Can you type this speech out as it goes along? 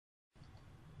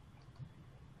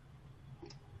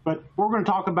But we're going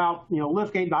to talk about,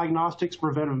 liftgate diagnostics,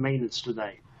 preventive maintenance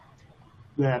today.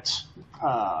 That's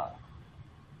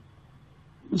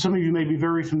some of you may be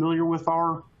very familiar with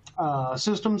our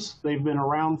systems. They've been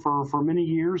around for many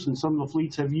years, and some of the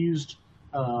fleets have used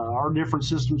our different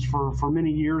systems for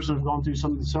many years and have gone through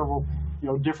several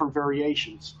different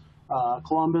variations.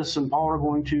 Columbus and Paul are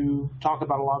going to talk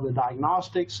about a lot of the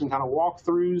diagnostics and kind of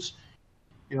walkthroughs.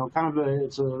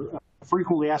 It's a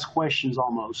frequently asked questions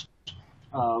almost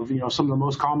of some of the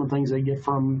most common things they get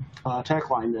from tech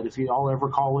line, that if you all ever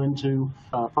call into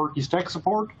Purkeys tech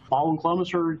support, Paul and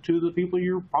Columbus are two of the people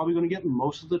you're probably going to get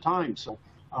most of the time. So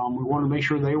we want to make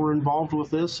sure they were involved with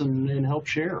this and help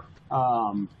share.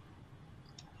 One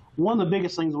of the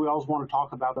biggest things we always want to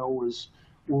talk about, though, is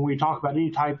when we talk about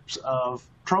any types of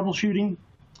troubleshooting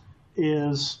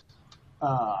is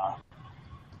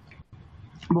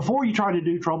before you try to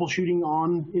do troubleshooting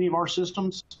on any of our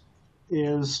systems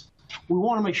is we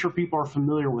want to make sure people are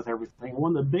familiar with everything.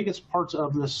 One of the biggest parts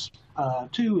of this,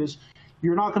 too, is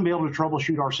you're not going to be able to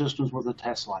troubleshoot our systems with a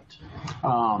test light.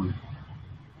 I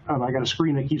got a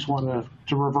screen that keeps wanting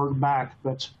to revert back,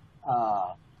 but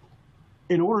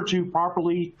in order to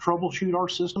properly troubleshoot our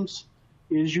systems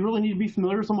is you really need to be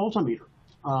familiar with the multimeter.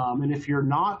 And if you're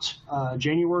not,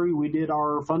 January we did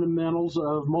our fundamentals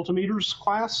of multimeters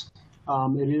class.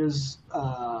 It is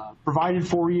provided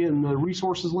for you in the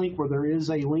resources link, where there is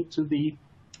a link to the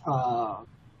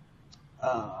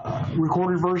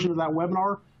recorded version of that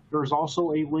webinar. There's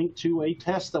also a link to a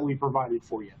test that we provided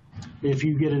for you. If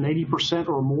you get an 80%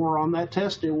 or more on that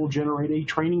test, it will generate a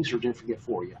training certificate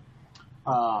for you.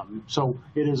 So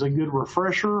it is a good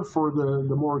refresher for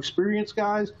the more experienced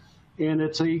guys, and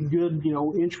it's a good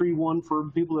entry one for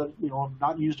people that have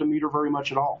not used a meter very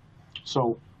much at all.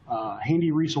 So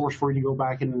handy resource for you to go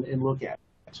back and look at.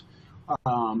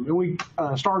 And we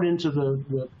start into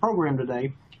the program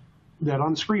today. That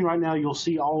on the screen right now you'll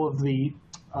see all of the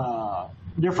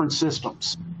different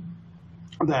systems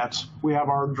that we have.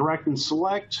 Our direct and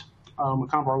select, kind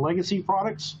of our legacy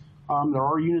products. There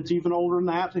are units even older than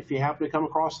that. If you happen to come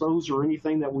across those or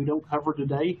anything that we don't cover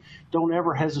today, don't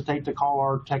ever hesitate to call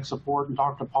our tech support and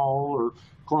talk to Paul or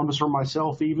Columbus or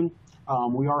myself even.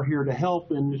 We are here to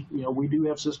help, and we do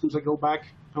have systems that go back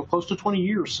close to 20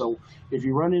 years. So if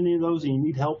you run into any of those and you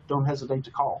need help, don't hesitate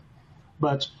to call.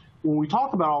 But when we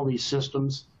talk about all these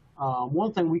systems,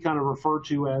 one thing we kind of refer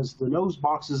to as the nose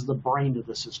box is the brain of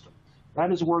the system. That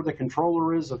is where the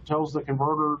controller is. It tells the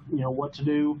converter, what to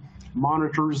do,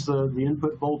 monitors the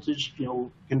input voltage,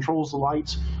 controls the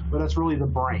lights, but that's really the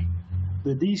brain.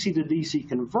 The DC to DC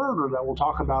converter that we'll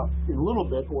talk about in a little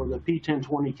bit, or the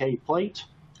P1020K plate,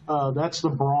 that's the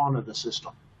brawn of the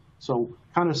system. So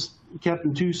kind of kept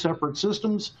in two separate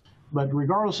systems, but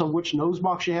regardless of which nose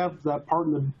box you have, that part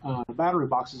in the battery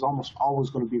box is almost always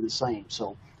going to be the same.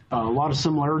 So a lot of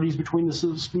similarities between the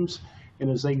systems. And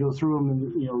as they go through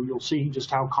them, you'll see just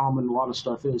how common a lot of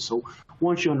stuff is. So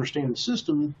once you understand the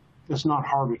system, it's not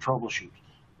hard to troubleshoot.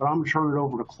 But I'm going to turn it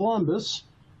over to Columbus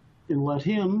and let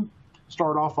him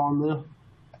start off on the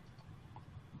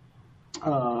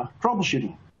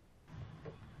troubleshooting.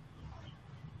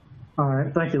 All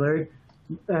right, thank you, Larry.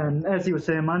 And as he was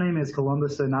saying, my name is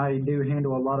Columbus, and I do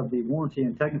handle a lot of the warranty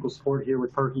and technical support here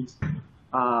with Purkeys.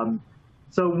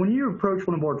 So when you approach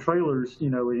one of our trailers,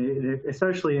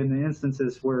 especially in the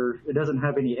instances where it doesn't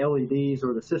have any LEDs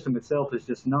or the system itself is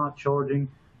just not charging,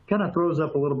 kind of throws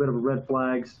up a little bit of red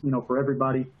flags, for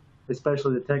everybody,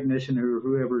 especially the technician or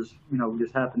whoever's,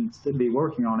 just happens to be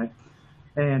working on it.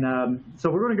 And so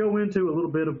we're going to go into a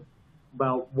little bit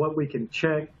about what we can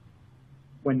check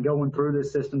when going through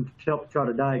this system to help try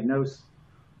to diagnose,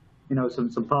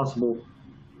 some possible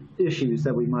issues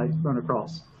that we might run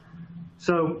across.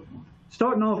 So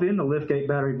starting off in the liftgate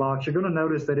battery box, you're going to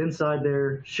notice that inside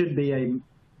there should be a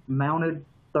mounted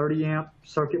 30 amp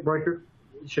circuit breaker.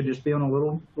 It should just be on a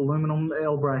little aluminum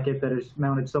L bracket that is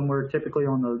mounted somewhere, typically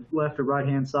on the left or right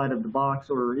hand side of the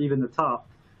box, or even the top.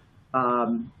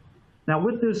 Now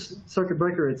with this circuit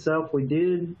breaker itself, we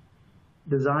did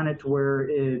design it to where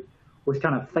it was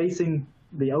kind of facing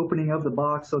the opening of the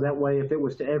box, so that way if it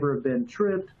was to ever have been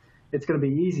tripped, it's going to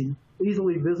be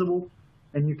easily visible.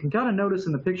 And you can kind of notice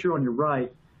in the picture on your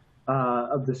right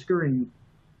of the screen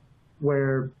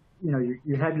where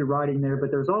you have your writing there,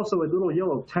 but there's also a little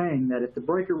yellow tang that if the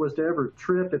breaker was to ever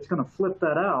trip, it's going to flip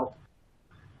that out.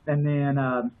 And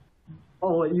then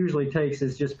all it usually takes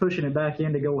is just pushing it back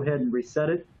in to go ahead and reset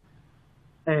it.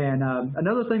 And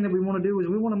another thing that we want to do is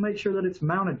we want to make sure that it's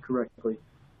mounted correctly.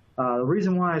 The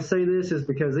reason why I say this is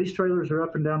because these trailers are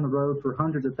up and down the road for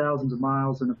hundreds of thousands of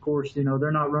miles, and of course,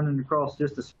 they're not running across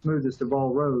just the smoothest of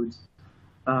all roads.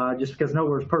 just because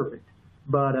nowhere's perfect.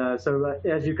 But so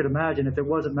as you could imagine, if it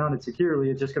wasn't mounted securely,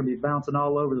 it's just going to be bouncing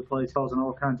all over the place, causing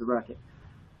all kinds of racket.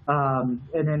 And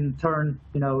then in turn,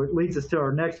 it leads us to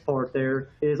our next part there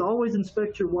is always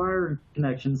inspect your wire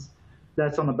connections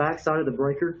that's on the back side of the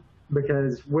breaker,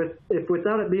 because if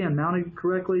without it being mounted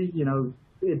correctly,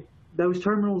 those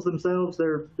terminals themselves,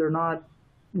 they're not,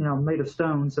 made of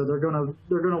stone, so they're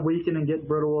gonna weaken and get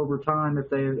brittle over time if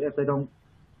they're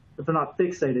not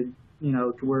fixated,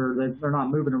 to where they're not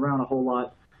moving around a whole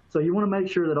lot. So you want to make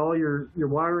sure that all your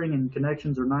wiring and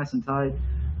connections are nice and tight.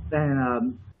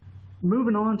 And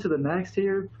moving on to the next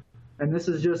here, and this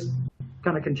is just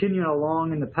kind of continuing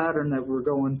along in the pattern that we're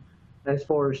going as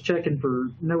far as checking for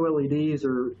no LEDs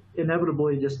or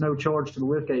inevitably just no charge to the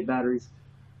liftgate batteries.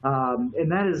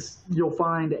 And that is, you'll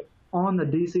find on the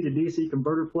DC to DC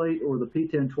converter plate or the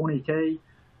P1020K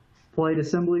plate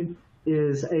assembly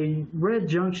is a red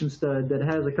junction stud that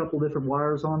has a couple different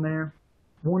wires on there,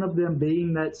 one of them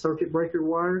being that circuit breaker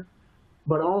wire,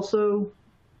 but also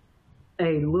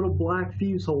a little black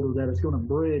fuse holder that is going to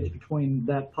bridge between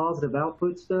that positive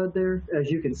output stud there,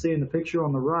 as you can see in the picture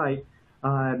on the right.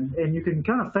 And you can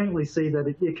kind of faintly see that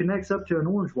it connects up to an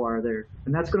orange wire there,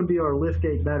 and that's going to be our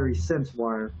liftgate battery sense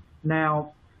wire.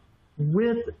 Now,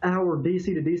 with our DC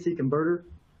to DC converter,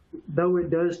 though it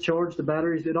does charge the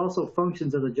batteries, it also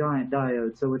functions as a giant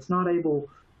diode, so it's not able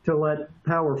to let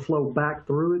power flow back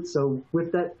through it. So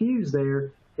with that fuse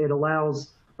there, it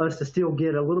allows us to still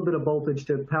get a little bit of voltage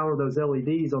to power those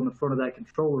LEDs on the front of that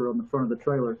controller on the front of the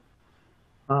trailer.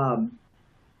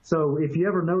 So if you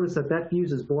ever notice that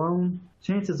fuse is blown,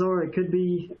 chances are it could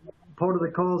be part of the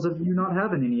cause of you not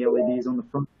having any LEDs on the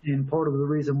front, and part of the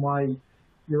reason why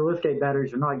your liftgate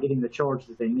batteries are not getting the charge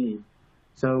that they need.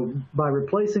 So by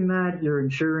replacing that, you're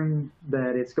ensuring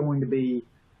that it's going to be,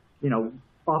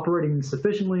 operating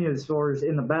sufficiently as far as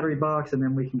in the battery box, and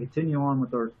then we can continue on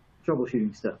with our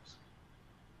troubleshooting steps.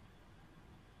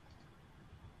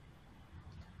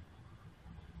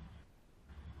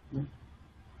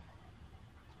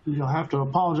 You'll have to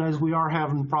apologize. We are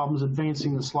having problems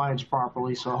advancing the slides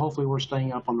properly, so hopefully we're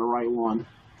staying up on the right one.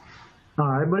 All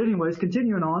right, but anyways,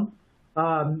 continuing on.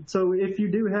 So if you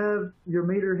do have your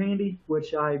meter handy,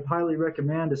 which I highly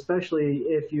recommend, especially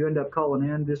if you end up calling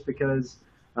in, just because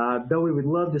though we would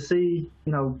love to see,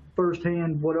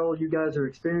 firsthand what all you guys are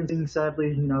experiencing,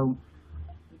 sadly,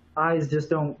 eyes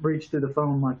just don't reach through the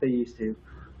phone like they used to.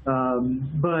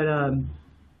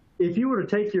 If you were to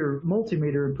take your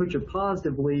multimeter and put your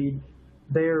positive lead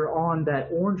there on that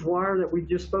orange wire that we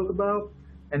just spoke about,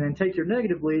 and then take your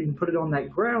negative lead and put it on that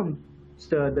ground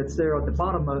stud that's there at the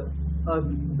bottom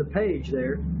of the page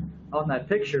there on that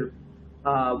picture,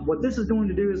 what this is going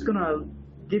to do is going to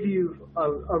give you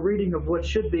a reading of what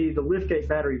should be the liftgate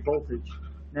battery voltage.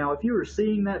 Now, if you are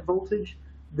seeing that voltage,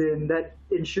 then that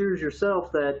ensures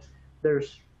yourself that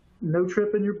there's no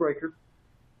trip in your breaker,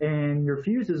 and your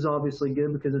fuse is obviously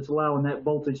good because it's allowing that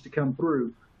voltage to come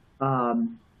through.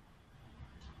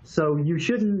 So you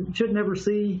shouldn't ever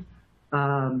see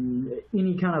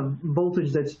any kind of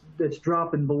voltage that's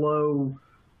dropping below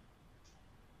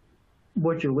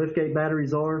what your liftgate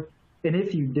batteries are. And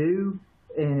if you do,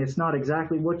 and it's not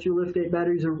exactly what your liftgate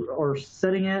batteries are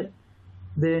setting at,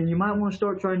 then you might want to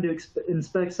start trying to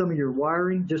inspect some of your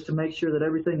wiring just to make sure that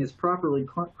everything is properly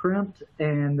crimped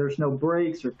and there's no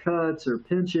breaks or cuts or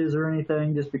pinches or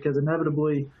anything, just because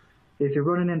inevitably, if you're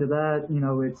running into that,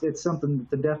 it's something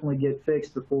to definitely get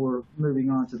fixed before moving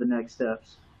on to the next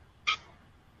steps.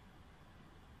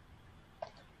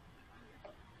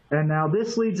 And now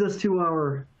this leads us to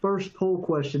our first poll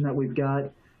question that we've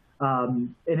got.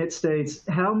 And it states,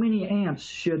 how many amps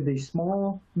should the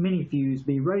small mini fuse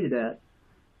be rated at?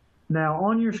 Now,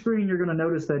 on your screen, you're going to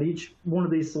notice that each one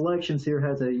of these selections here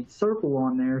has a circle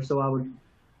on there, so I would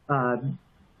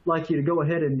like you to go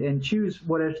ahead and choose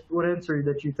what answer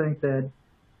that you think that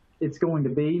it's going to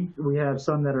be. We have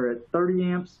some that are at 30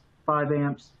 amps, 5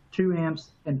 amps, 2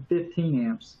 amps, and 15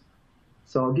 amps.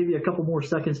 So I'll give you a couple more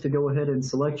seconds to go ahead and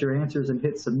select your answers and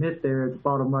hit submit there at the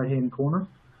bottom right-hand corner.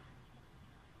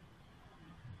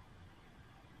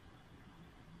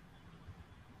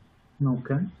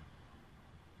 Okay.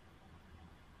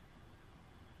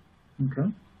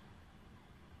 Okay.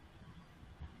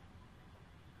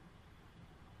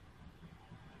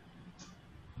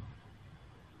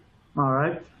 All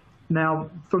right. Now,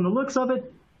 from the looks of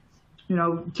it,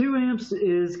 2 amps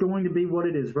is going to be what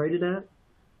it is rated at.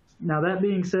 Now, that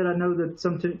being said, I know that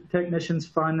some technicians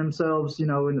find themselves, in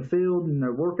the field and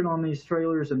they're working on these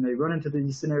trailers and they run into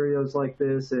these scenarios like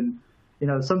this. And,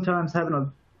 sometimes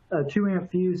having a 2 amp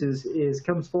fuse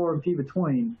comes far and few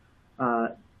between.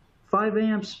 5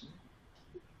 amps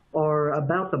are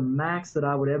about the max that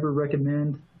I would ever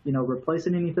recommend,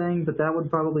 replacing anything, but that would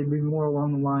probably be more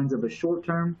along the lines of a short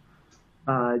term,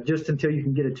 just until you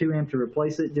can get a 2 amp to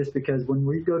replace it, just because when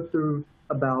we go through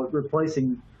about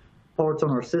replacing parts on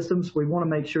our systems, we want to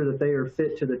make sure that they are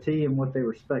fit to the T and what they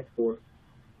were spec'd for.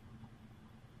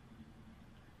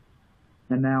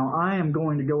 And now I am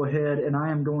going to go ahead and I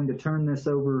am going to turn this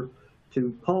over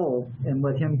to Paul and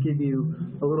let him give you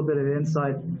a little bit of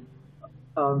insight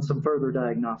on some further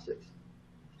diagnostics.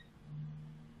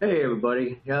 Hey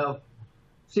everybody,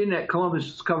 seeing that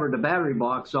Columbus covered the battery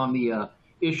box on the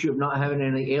issue of not having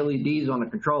any LEDs on the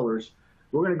controllers,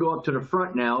 we're going to go up to the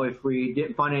front now if we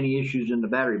didn't find any issues in the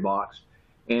battery box.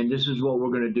 And this is what we're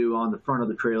going to do on the front of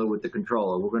the trailer with the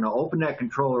controller. We're going to open that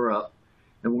controller up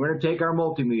and we're going to take our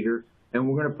multimeter and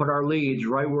we're going to put our leads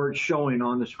right where it's showing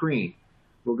on the screen.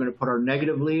 We're going to put our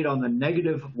negative lead on the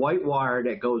negative white wire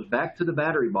that goes back to the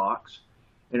battery box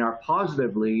and our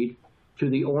positive lead to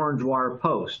the orange wire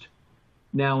post.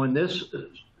 Now in this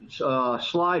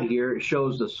slide here, it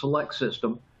shows the select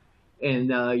system. And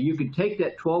you can take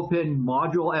that 12-pin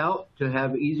module out to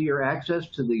have easier access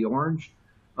to the orange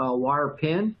wire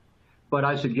pin. But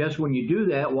I suggest when you do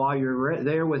that, while you're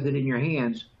there with it in your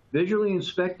hands, visually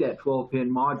inspect that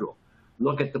 12-pin module.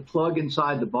 Look at the plug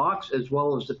inside the box as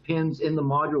well as the pins in the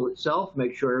module itself.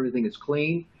 Make sure everything is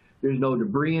clean. There's no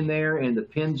debris in there and the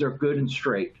pins are good and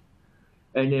straight.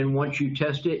 And then once you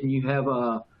test it and you have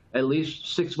at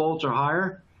least 6 volts or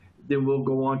higher, then we'll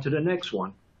go on to the next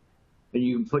one. And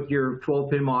you can put your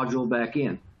 12-pin module back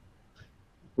in.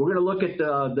 We're going to look at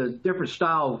the different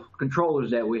style controllers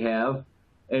that we have,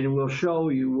 and we'll show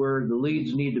you where the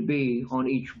leads need to be on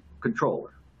each controller.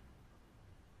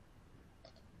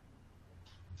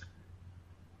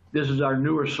 This is our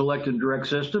newer selected direct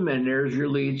system, and there's your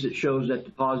leads. It shows that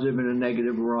the positive and the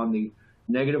negative are on the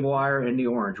negative wire and the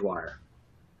orange wire.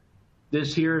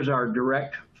 This here is our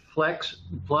direct flex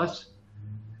plus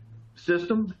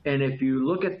system, and if you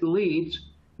look at the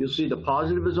leads, you'll see the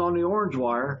positive is on the orange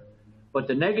wire, but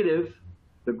the negative,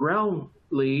 the ground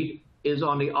lead, is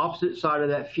on the opposite side of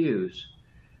that fuse.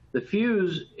 The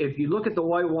fuse, if you look at the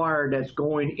white wire that's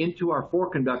going into our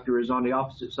 4-conductor, is on the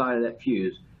opposite side of that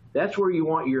fuse. That's where you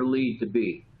want your lead to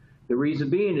be. The reason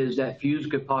being is that fuse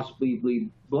could possibly be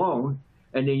blown,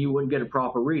 and then you wouldn't get a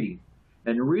proper reading.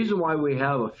 And the reason why we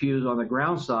have a fuse on the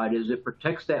ground side is it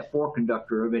protects that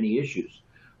 4-conductor of any issues.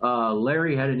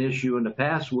 Larry had an issue in the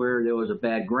past where there was a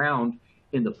bad ground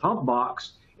in the pump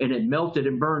box and it melted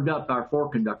and burned up our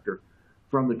 4-conductor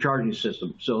from the charging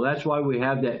system. So that's why we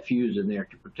have that fuse in there,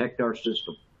 to protect our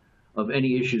system of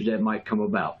any issues that might come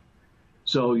about.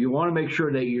 So you want to make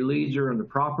sure that your leads are in the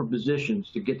proper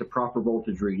positions to get the proper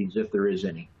voltage readings if there is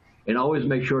any. And always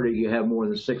make sure that you have more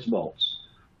than 6 volts.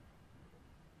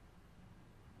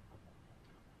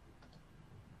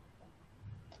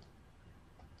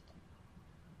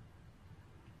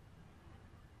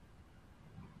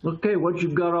 Okay, once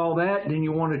you've got all that, then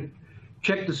you want to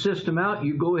check the system out.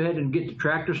 You go ahead and get the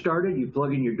tractor started. You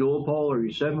plug in your dual pole or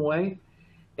your 7-way.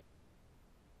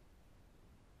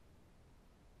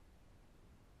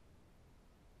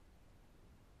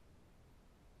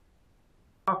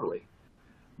 Properly.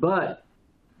 But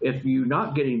if you're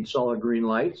not getting solid green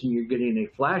lights and you're getting a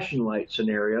flashing light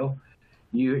scenario,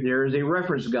 there is a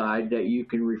reference guide that you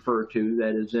can refer to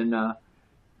that is in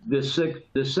this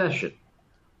session.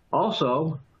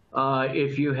 Also,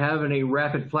 if you have a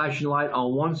rapid flashing light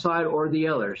on one side or the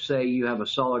other, say you have a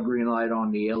solid green light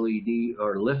on the LED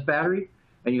or lift battery,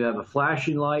 and you have a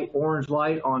flashing light, orange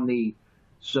light on the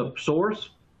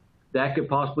source, that could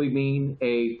possibly mean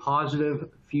a positive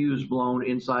fuse blown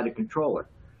inside a controller.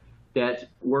 That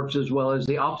works as well as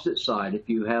the opposite side. If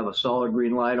you have a solid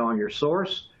green light on your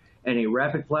source and a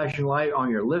rapid flashing light on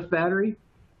your lift battery,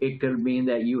 it could mean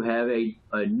that you have a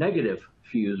negative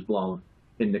fuse blown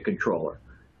in the controller.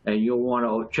 And you'll want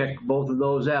to check both of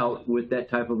those out with that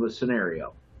type of a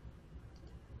scenario.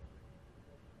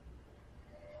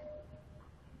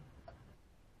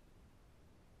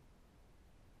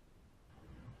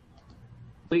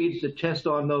 Leads to test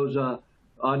on those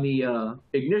on the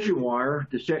ignition wire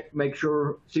to check, make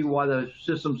sure, see why the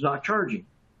system's not charging.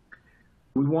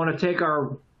 We want to take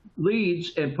our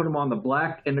leads and put them on the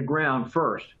black and the ground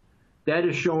first. That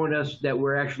is showing us that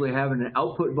we're actually having an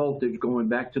output voltage going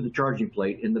back to the charging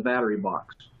plate in the battery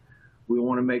box. We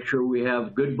want to make sure we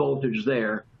have good voltage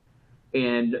there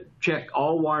and check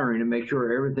all wiring and make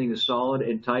sure everything is solid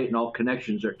and tight and all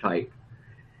connections are tight.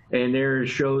 And there it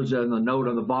shows on the note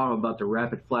on the bottom about the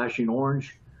rapid flashing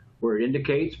orange where it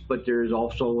indicates, but there's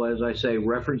also, as I say,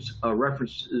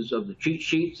 references of the cheat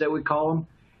sheets that we call them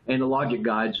and the logic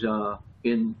guides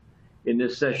in in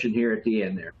this session here at the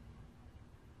end there.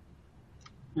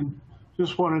 And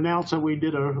just want to announce that we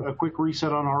did a quick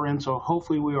reset on our end, so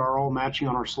hopefully we are all matching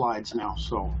on our slides now.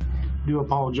 So do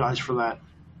apologize for that.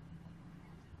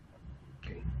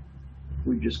 Okay.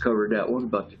 We just covered that one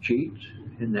about the cheats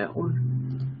in that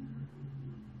one.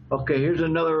 Okay, here's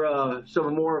another,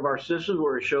 some more of our systems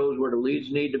where it shows where the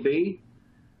leads need to be.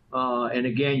 And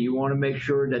again, you want to make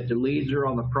sure that the leads are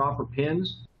on the proper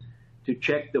pins to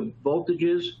check the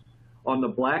voltages on the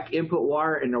black input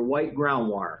wire and the white ground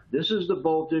wire. This is the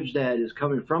voltage that is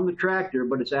coming from the tractor,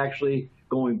 but it's actually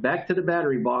going back to the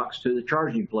battery box to the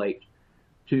charging plate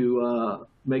to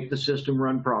make the system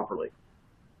run properly.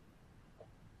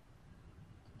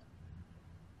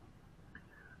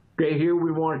 Okay, here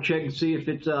we want to check and see if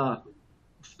it's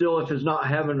if it's not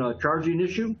having a charging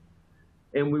issue.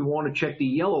 And we want to check the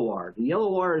yellow wire. The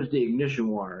yellow wire is the ignition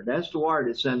wire. That's the wire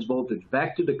that sends voltage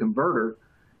back to the converter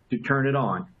to turn it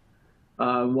on.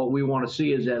 What we want to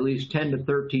see is at least 10 to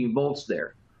 13 volts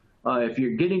there. If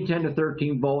you're getting 10 to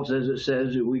 13 volts, as it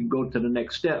says, we can go to the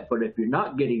next step. But if you're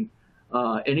not getting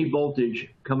any voltage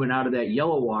coming out of that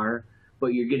yellow wire, but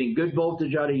you're getting good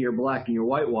voltage out of your black and your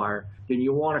white wire, then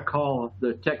you want to call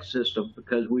the tech system,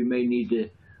 because we may need to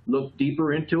look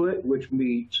deeper into it, which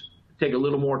means take a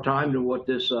little more time than what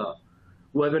this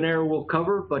webinar will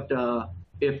cover. But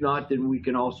if not, then we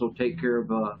can also take care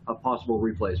of a possible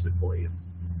replacement for you.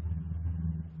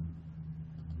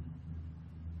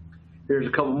 Here's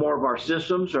a couple more of our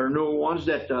systems, our newer ones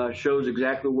that shows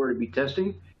exactly where to be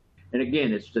testing. And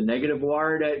again, it's the negative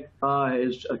wire that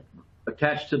is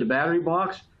attached to the battery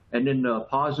box, and then the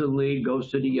positive lead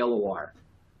goes to the yellow wire.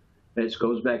 This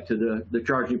goes back to the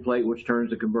charging plate, which turns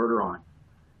the converter on.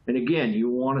 And again, you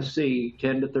want to see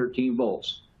 10 to 13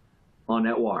 volts on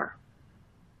that wire.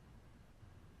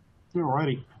 All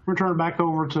righty. We're turning back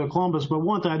over to Columbus, but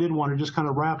one thing I did want to just kind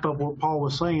of wrap up what Paul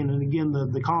was saying, and again,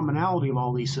 the commonality of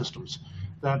all these systems.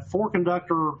 That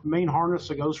 4-conductor main harness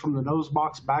that goes from the nose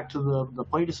box back to the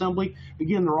plate assembly,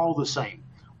 again, they're all the same.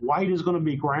 White is going to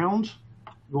be ground,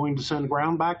 going to send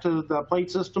ground back to the plate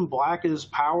system. Black is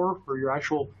power for your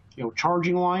actual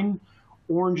charging line.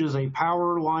 Orange is a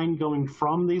power line going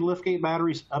from the liftgate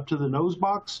batteries up to the nose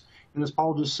box. And as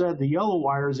Paul just said, the yellow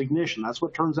wire is ignition. That's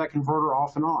what turns that converter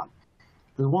off and on.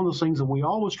 Because one of those things that we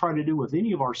always try to do with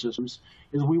any of our systems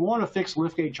is we want to fix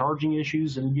liftgate charging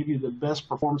issues and give you the best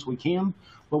performance we can.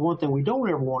 But one thing we don't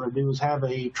ever want to do is have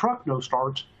a truck no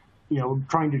start,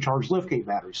 trying to charge liftgate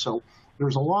batteries. So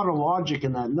there's a lot of logic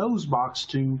in that nose box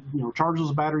to, charge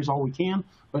those batteries all we can,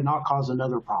 but not cause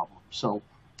another problem. So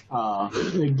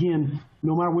again,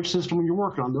 no matter which system you're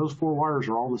working on, those 4 wires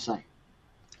are all the same.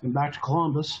 And back to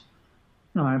Columbus.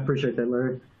 No, I appreciate that,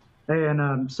 Larry.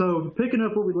 And so picking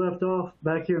up what we left off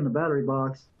back here in the battery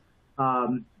box,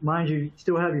 mind you,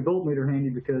 still have your voltmeter handy,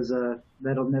 because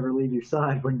that'll never leave your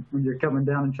side when you're coming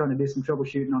down and trying to do some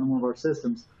troubleshooting on one of our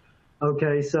systems.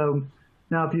 Okay, so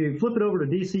now if you flip it over to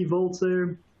DC volts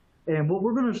there, and what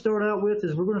we're going to start out with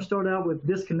is we're going to start out with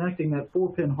disconnecting that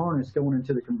 4-pin harness going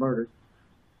into the converter.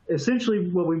 Essentially,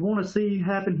 what we want to see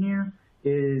happen here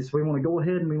is we want to go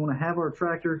ahead and we want to have our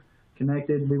tractor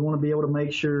connected. We want to be able to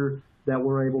make sure that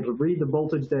we're able to read the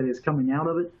voltage that is coming out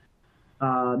of it,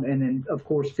 and then, of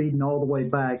course, feeding all the way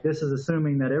back. This is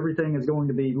assuming that everything is going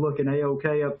to be looking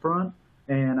A-OK up front,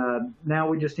 and now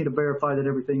we just need to verify that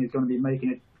everything is going to be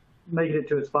making it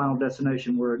to its final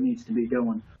destination where it needs to be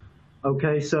going.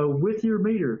 Okay, so with your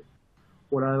meter,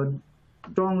 what I would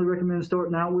strongly recommend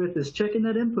starting out with is checking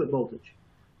that input voltage.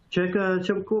 Check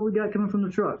what we got coming from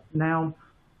the truck. Now,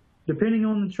 depending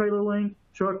on the trailer length,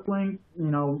 truck length,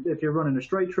 if you're running a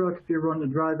straight truck, if you're running a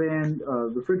dry van,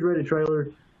 refrigerated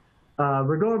trailer,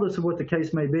 regardless of what the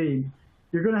case may be,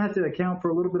 you're going to have to account for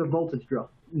a little bit of voltage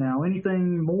drop. Now,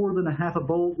 anything more than a half a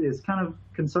volt is kind of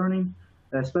concerning,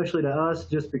 especially to us,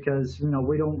 just because,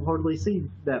 we don't hardly see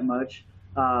that much.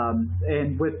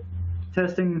 And with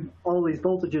testing all these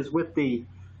voltages with the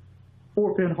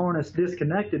 4-pin harness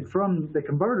disconnected from the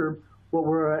converter, what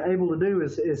we're able to do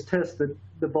is test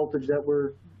the voltage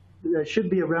that should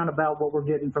be around about what we're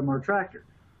getting from our tractor,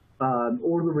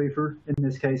 or the reefer in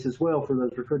this case as well for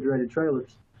those refrigerated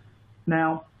trailers.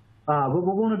 Now, what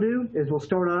we'll want to do is we'll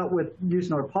start out with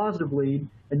using our positive lead,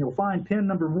 and you'll find pin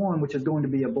number 1, which is going to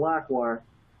be a black wire.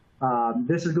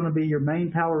 This is going to be your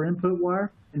main power input wire,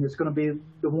 and it's going to be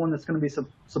the one that's going to be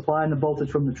supplying the voltage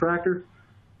from the tractor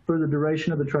for the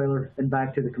duration of the trailer and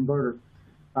back to the converter.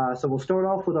 So we'll start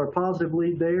off with our positive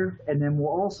lead there, and then we'll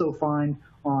also find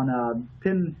on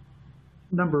pin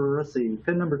number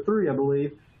 3, I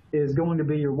believe, is going to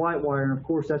be your white wire, and of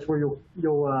course that's where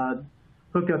you'll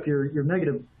hook up your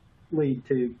negative lead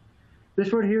to.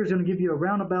 this right here is going to give you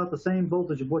around about the same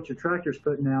voltage of what your tractor's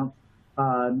putting out.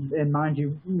 And mind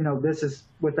you, this is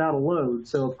without a load.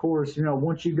 So of course,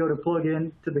 once you go to plug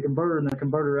in to the converter and the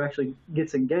converter actually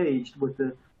gets engaged with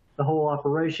the whole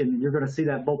operation, you're going to see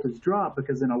that voltage drop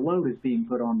because then a load is being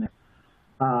put on there.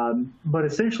 But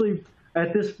essentially,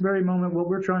 at this very moment, what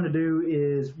we're trying to do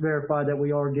is verify that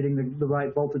we are getting the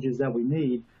right voltages that we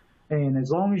need. And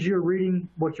as long as you're reading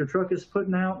what your truck is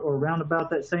putting out or around about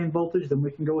that same voltage, then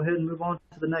we can go ahead and move on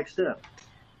to the next step.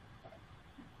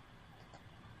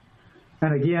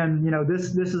 And again,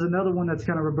 this is another one that's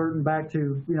kind of reverting back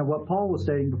to, what Paul was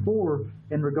stating before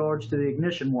in regards to the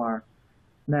ignition wire.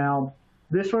 Now,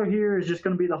 this right here is just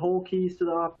going to be the whole keys to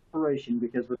the operation,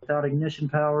 because without ignition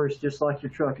power, it's just like your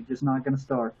truck. It's just not going to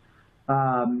start.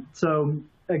 So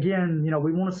again,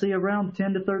 we want to see around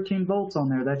 10 to 13 volts on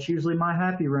there. That's usually my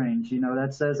happy range.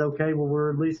 That says, okay, well, we're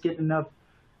at least getting enough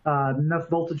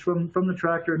voltage from the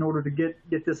tractor in order to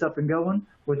get this up and going.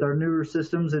 With our newer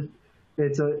systems,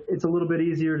 it's a little bit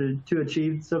easier to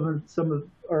achieve some of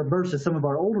or versus some of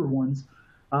our older ones.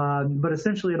 But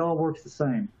essentially, it all works the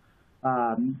same,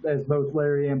 as both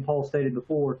Larry and Paul stated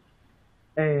before.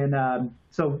 And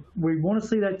so we want to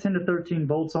see that 10 to 13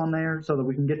 volts on there so that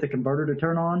we can get the converter to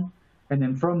turn on. And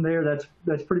then from there,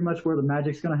 that's pretty much where the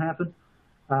magic's going to happen.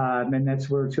 And that's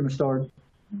where it's going to start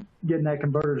getting that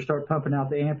converter to start pumping out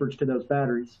the amperage to those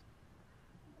batteries.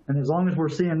 And as long as we're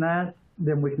seeing that,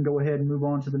 then we can go ahead and move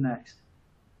on to the next.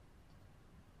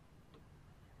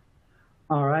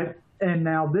 All right. And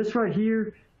now this right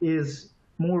here is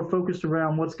more focused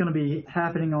around what's going to be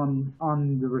happening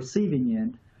on the receiving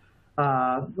end.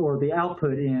 Or the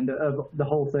output end of the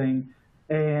whole thing.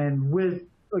 And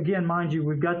again, mind you,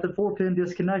 we've got the 4-pin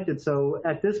disconnected. So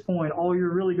at this point, all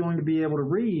you're really going to be able to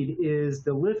read is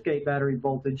the liftgate battery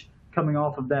voltage coming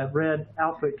off of that red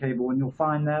output cable. And you'll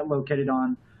find that located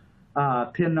on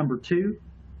pin number 2,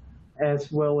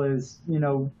 as well as,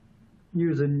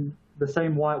 using the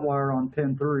same white wire on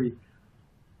pin 3.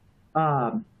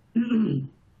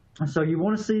 So you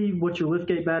want to see what your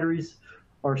liftgate batteries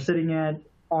are sitting at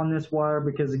on this wire,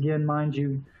 because again, mind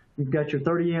you, you've got your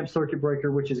 30 amp circuit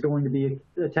breaker, which is going to be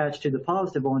attached to the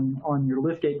positive on your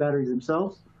liftgate batteries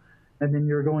themselves. And then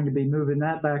you're going to be moving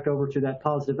that back over to that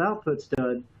positive output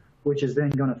stud, which is then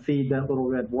going to feed that little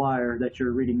red wire that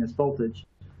you're reading this voltage.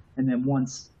 And then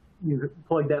once you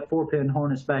plug that 4-pin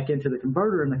harness back into the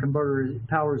converter and the converter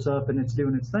powers up and it's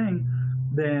doing its thing,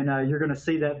 then you're going to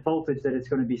see that voltage that it's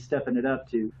going to be stepping it up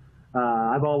to.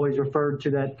 I've always referred to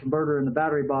that converter in the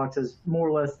battery box as more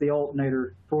or less the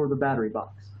alternator for the battery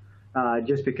box,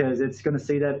 just because it's going to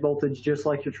see that voltage just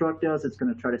like your truck does. It's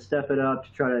going to try to step it up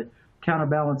to try to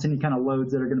counterbalance any kind of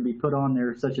loads that are going to be put on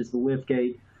there, such as the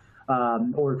liftgate,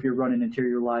 or if you're running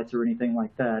interior lights or anything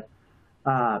like that.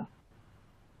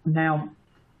 Now,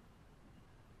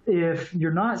 if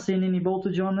you're not seeing any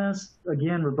voltage on this,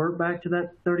 again, revert back to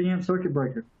that 30 amp circuit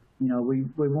breaker. We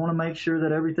want to make sure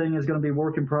that everything is going to be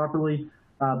working properly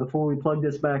before we plug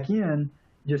this back in,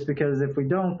 just because if we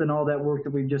don't, then all that work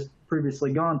that we've just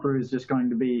previously gone through is just going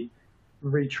to be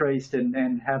retraced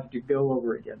and have to go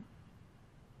over again.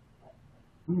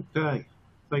 Okay.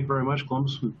 Thank you very much,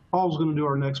 Columbus. Paul's going to do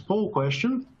our next poll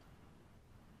question.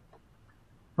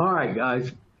 All right,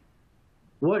 guys.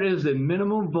 What is the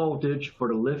minimum voltage for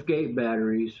the liftgate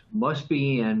batteries must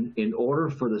be in order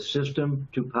for the system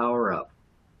to power up?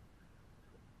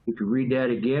 You can read that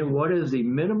again. What is the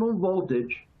minimum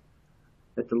voltage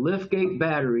that the liftgate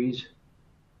batteries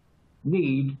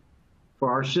need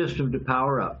for our system to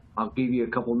power up? I'll give you a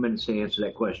couple of minutes to answer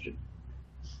that question.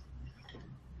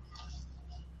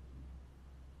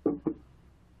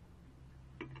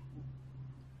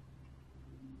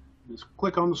 Just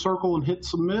click on the circle and hit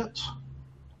submit.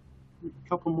 A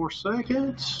couple more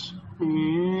seconds.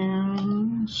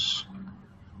 And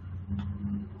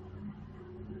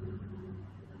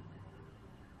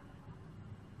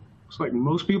looks like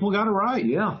most people got it right.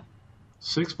 Yeah.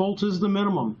 6 volts is the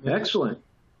minimum. Excellent.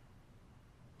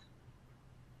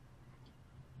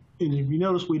 And if you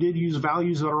notice, we did use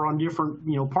values that are on different,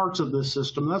 parts of this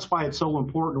system. That's why it's so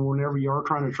important whenever you are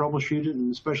trying to troubleshoot it,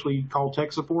 and especially call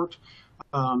tech support,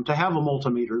 to have a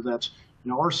multimeter. That's,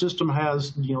 our system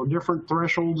has, different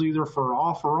thresholds either for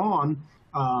off or on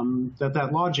that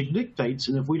logic dictates.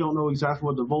 And if we don't know exactly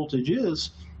what the voltage is,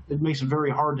 it makes it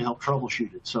very hard to help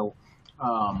troubleshoot it. So,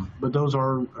 but those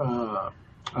are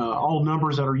all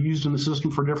numbers that are used in the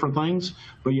system for different things.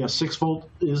 But yes, 6 volt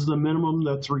is the minimum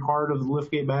that's required of the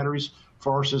liftgate batteries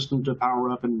for our system to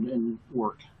power up and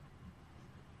work.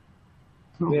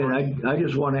 Yeah, and I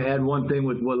just want to add one thing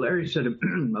with what Larry said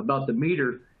about the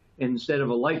meter instead of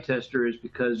a light tester is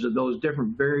because of those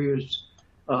different various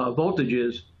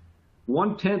voltages.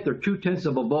 1/10 or 2/10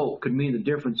 of a volt could mean the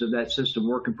difference of that system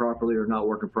working properly or not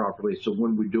working properly. So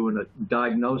when we're doing a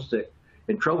diagnostic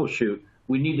and troubleshoot,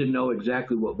 we need to know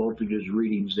exactly what voltages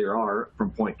readings there are from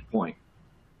point to point.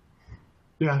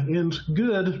 Yeah, and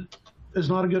good is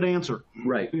not a good answer.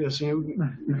 Right. Yes,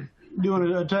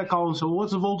 doing a tech call and say, well,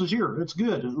 what's the voltage here? It's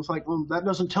good. And it's like, well, that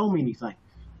doesn't tell me anything.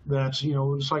 That's,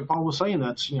 just like Paul was saying,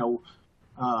 that's,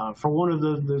 for one of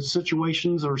the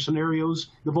situations or scenarios,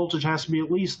 the voltage has to be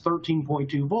at least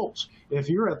 13.2 volts. If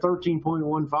you're at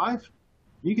 13.15,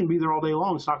 you can be there all day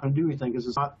long. It's not going to do anything because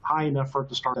it's not high enough for it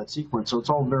to start that sequence. So it's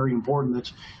all very important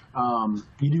that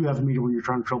you do have a meter when you're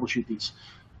trying to troubleshoot these.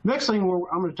 Next thing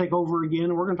I'm going to take over again,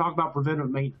 and we're going to talk about preventive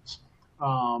maintenance.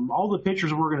 All the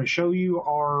pictures we're going to show you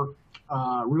are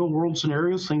real world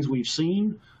scenarios, things we've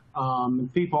seen.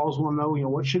 And people always want to know,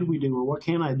 what should we do, or what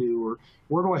can I do, or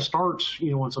where do I start,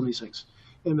 on some of these things.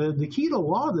 And the key to a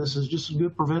lot of this is just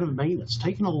good preventive maintenance,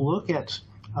 taking a look at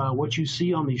what you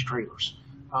see on these trailers.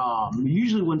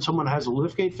 Usually when someone has a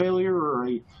liftgate failure or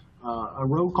a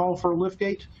road call for a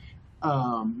liftgate,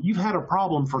 you've had a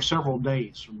problem for several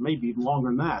days, or maybe even longer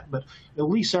than that, but at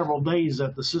least several days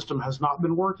that the system has not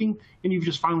been working, and you've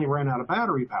just finally ran out of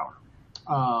battery power.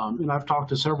 And I've talked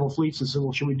to several fleets and said,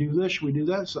 well, should we do this? Should we do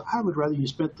that? So I would rather you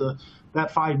spent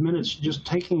that 5 minutes just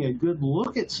taking a good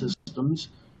look at systems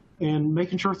and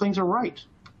making sure things are right.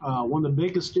 One of the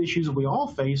biggest issues we all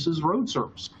face is road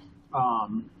service.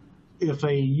 If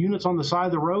a unit's on the side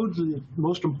of the road, the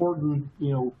most important,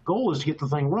 goal is to get the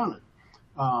thing running.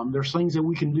 There's things that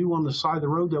we can do on the side of the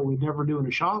road that we'd never do in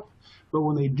a shop, but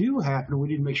when they do happen, we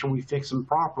need to make sure we fix them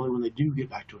properly when they do get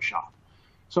back to a shop.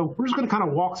 So we're just going to kind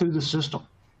of walk through the system.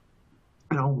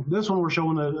 This one we're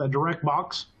showing a direct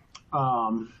box.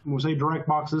 When we say direct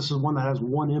box, this is one that has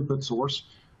one input source.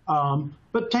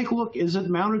 But take a look, is it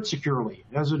mounted securely?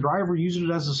 Has the driver used it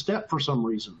as a step for some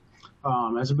reason?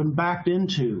 Has it been backed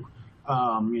into?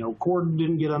 Cord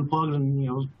didn't get unplugged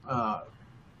and,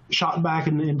 shot back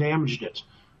and damaged it.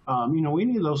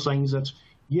 Any of those things that's,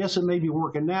 yes, it may be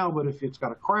working now, but if it's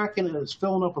got a crack in it, it's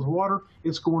filling up with water,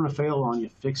 it's going to fail on you.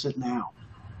 Fix it now.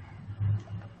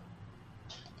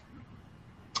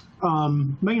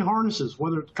 Main harnesses,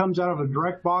 whether it comes out of a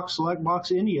direct box, select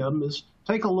box, any of them, is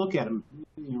take a look at them.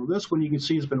 This one you can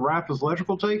see has been wrapped with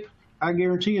electrical tape. I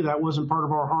guarantee you that wasn't part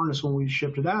of our harness when we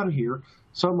shipped it out of here.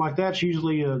 Something like that's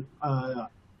usually a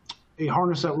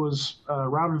harness that was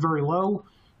routed very low.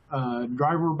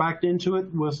 Driver backed into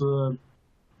it with a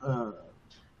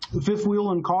fifth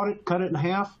wheel and cut it in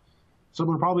half.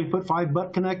 Someone probably put 5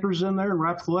 butt connectors in there and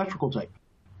wrapped with electrical tape.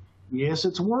 Yes,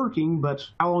 it's working, but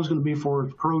how long is it going to be before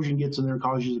corrosion gets in there and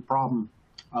causes you a problem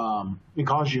and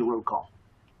causes you a road call?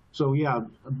 So yeah,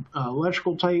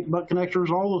 electrical tape, butt connectors,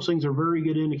 all those things are very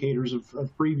good indicators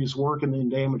of previous work and then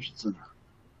damage that's in there.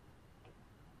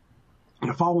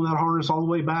 And following that harness all the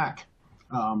way back.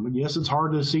 Yes, it's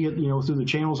hard to see it, through the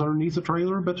channels underneath the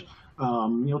trailer, but,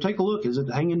 take a look. Is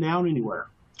it hanging down anywhere?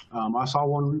 I saw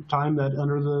one time that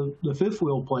under the fifth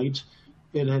wheel plate,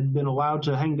 it had been allowed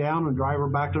to hang down and driver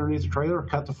backed underneath the trailer,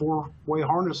 cut the 4-way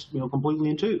harness, completely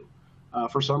in two.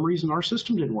 For some reason, our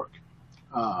system didn't work.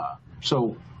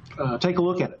 So take a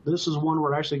look at it. This is one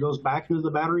where it actually goes back into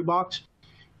the battery box.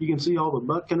 You can see all the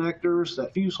butt connectors,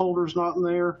 that fuse holder's not in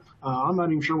there. I'm not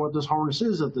even sure what this harness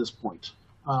is at this point.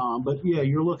 But yeah,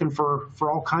 you're looking for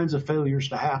all kinds of failures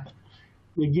to happen.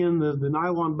 Again, the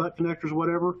nylon butt connectors,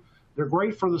 whatever, they're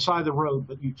great for the side of the road,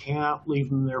 but you cannot leave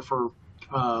them there for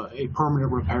a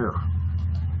permanent repair.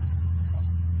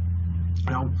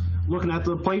 Looking at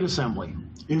the plate assembly,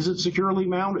 is it securely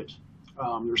mounted?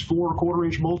 There's 4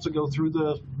 1/4-inch bolts that go through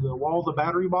the wall of the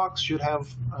battery box. Should have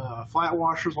flat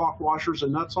washers, lock washers,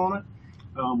 and nuts on it.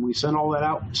 We send all that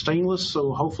out stainless,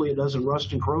 so hopefully it doesn't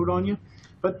rust and corrode on you.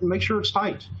 But make sure it's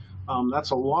tight.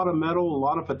 That's a lot of metal, a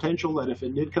lot of potential that if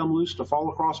it did come loose to fall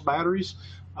across batteries,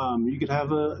 you could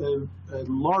have a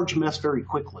large mess very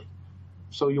quickly.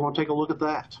 So you want to take a look at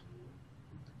that.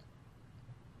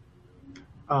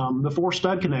 The 4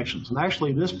 stud connections. And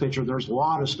actually, in this picture, there's a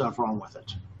lot of stuff wrong with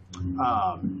it.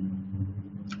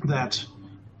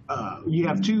 You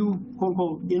have 2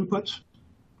 quote-unquote input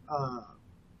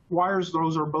wires.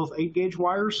 Those are both 8-gauge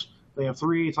wires. They have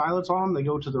 3/8 eyelets on them. They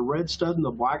go to the red stud and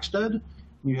the black stud.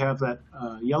 You have that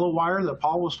yellow wire that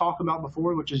Paul was talking about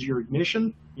before, which is your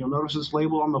ignition. You'll notice it's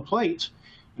labeled on the plate.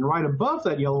 And right above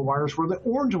that yellow wire is where the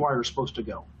orange wire is supposed to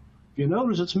go. If you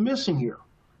notice, it's missing here.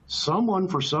 Someone,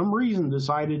 for some reason,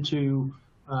 decided to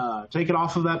take it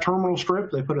off of that terminal strip.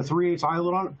 They put a 3/8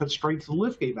 eyelet on it, put it straight to the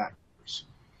liftgate batteries.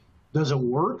 Does it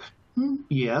work?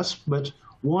 Yes, but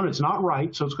one, it's not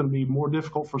right, so it's going to be more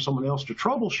difficult for someone else to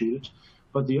troubleshoot it.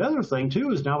 But the other thing,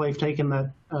 too, is now they've taken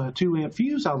that 2-amp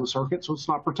fuse out of the circuit, so it's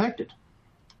not protected.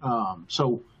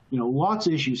 So, lots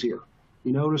of issues here.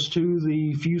 You notice, too,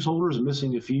 the fuse holder is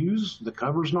missing a fuse. The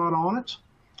cover's not on it.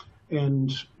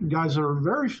 And guys that are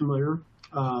very familiar,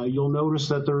 you'll notice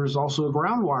that there's also a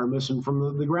ground wire missing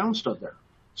from the ground stud there.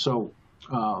 So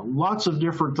lots of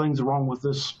different things wrong with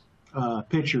this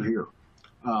picture here.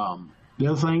 The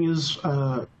other thing is,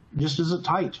 just is it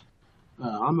tight?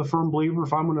 I'm a firm believer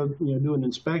if I'm going to do an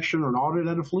inspection or an audit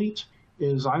at a fleet,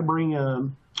 is I bring a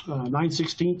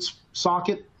 9/16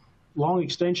 socket, long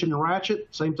extension and ratchet,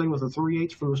 same thing with a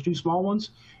 3/8 for those two small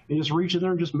ones, and just reach in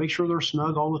there and just make sure they're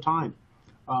snug all the time.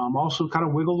 Also kind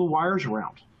of wiggle the wires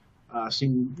around. I've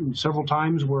seen several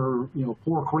times where,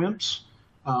 poor crimps,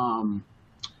 that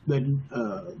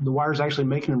the wire's actually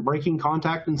making and breaking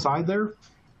contact inside there.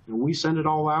 We send it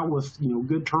all out with,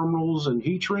 good terminals and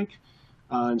heat shrink.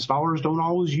 Installers don't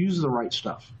always use the right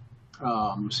stuff.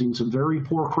 Seen some very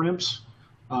poor crimps.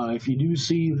 If you do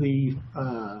see the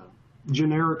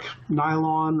generic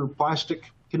nylon or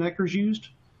plastic connectors used,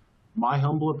 my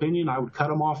humble opinion, I would cut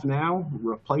them off now,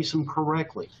 replace them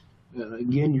correctly.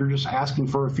 Again, you're just asking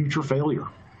for a future failure.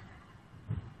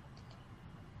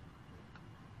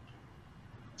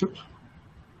 Oops,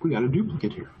 we got a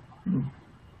duplicate here.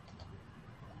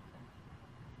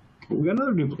 We got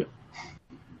another duplicate.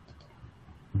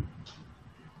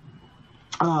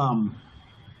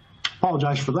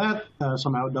 Apologize for that.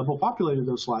 Somehow it double populated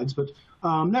those slides. But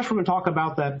next we're going to talk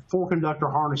about that 4-conductor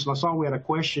harness. And I saw we had a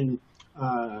question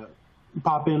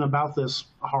pop in about this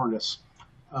harness.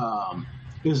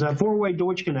 Is that 4-way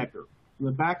Deutsch connector. In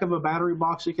the back of a battery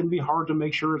box, it can be hard to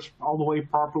make sure it's all the way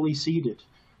properly seated.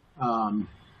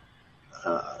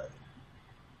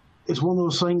 It's one of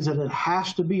those things that it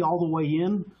has to be all the way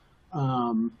in.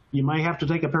 You may have to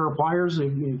take a pair of pliers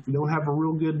if you don't have a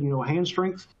real good, hand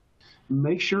strength.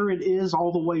 Make sure it is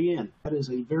all the way in. That is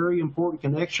a very important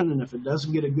connection, and if it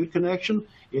doesn't get a good connection,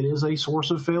 it is a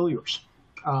source of failures.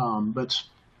 But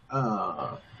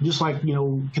just like,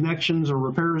 connections or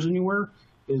repairs anywhere,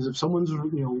 is if someone's,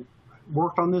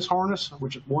 worked on this harness,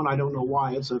 which one, I don't know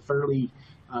why, it's a fairly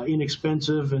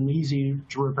inexpensive and easy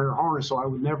to repair harness, so I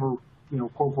would never,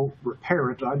 quote unquote,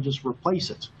 repair it. I'd just replace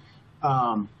it.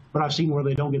 But I've seen where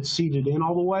they don't get seated in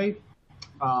all the way.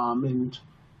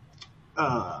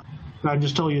 I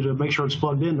just tell you to make sure it's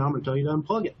plugged in. Now I'm going to tell you to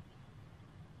unplug it.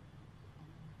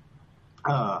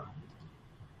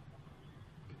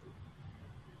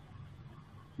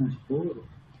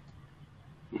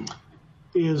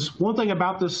 Is one thing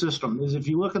about this system is if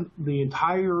you look at the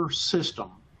entire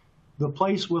system, the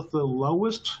place with the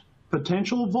lowest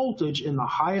potential voltage and the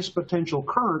highest potential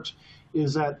current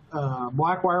is that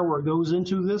black wire where it goes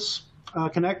into this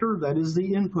connector. That is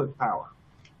the input power.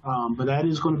 But that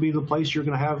is going to be the place you're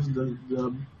going to have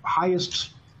the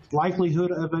highest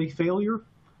likelihood of a failure.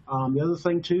 The other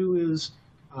thing, too, is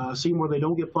seeing where they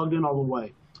don't get plugged in all the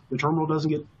way. The terminal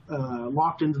doesn't get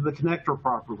locked into the connector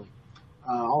properly.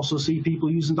 Also see people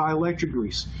using dielectric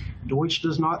grease. Deutsch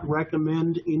does not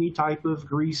recommend any type of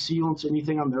grease, sealants,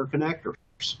 anything on their connectors.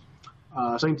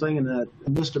 Same thing in the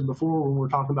missed it before when we were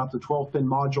talking about the 12-pin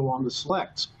module on the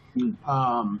selects.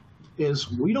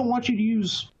 Is we don't want you to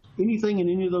use anything in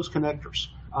any of those connectors.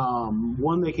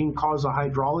 One, they can cause a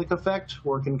hydraulic effect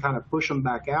where it can kind of push them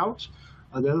back out.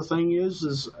 The other thing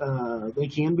is they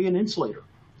can be an insulator.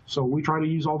 So we try to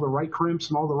use all the right crimps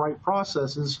and all the right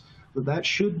processes, but that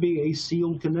should be a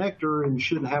sealed connector and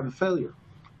shouldn't have a failure.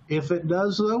 If it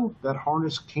does, though, that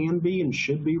harness can be and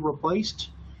should be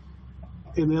replaced.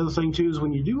 And the other thing, too, is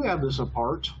when you do have this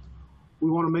apart, we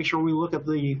want to make sure we look at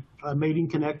the mating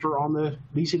connector on the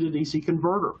DC to DC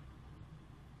converter.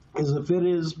 Because if it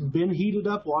has been heated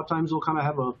up, a lot of times they'll kind of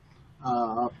have a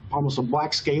almost a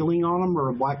black scaling on them or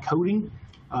a black coating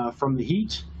from the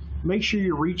heat. Make sure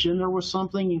you reach in there with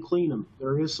something and clean them.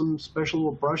 There is some special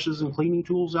little brushes and cleaning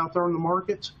tools out there on the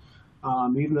market.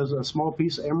 Even as a small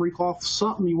piece of emery cloth,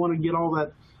 something you want to get all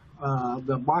that,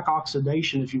 the black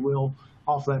oxidation, if you will,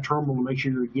 off that terminal to make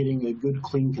sure you're getting a good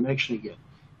clean connection again.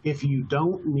 If you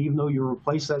don't, and even though you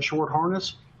replace that short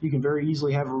harness, you can very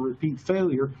easily have a repeat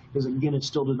failure because, again, it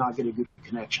still did not get a good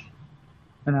connection.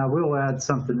 And I will add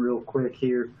something real quick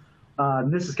here.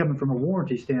 And this is coming from a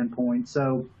warranty standpoint.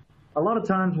 So a lot of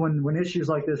times when issues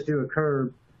like this do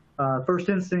occur, first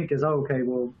instinct is, oh, okay,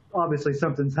 well, obviously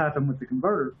something's happened with the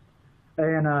converter.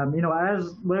 And,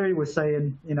 as Larry was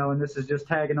saying, and this is just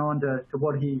tagging on to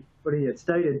what he had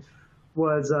stated,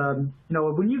 was,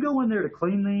 when you go in there to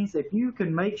clean these, if you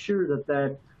can make sure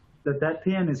that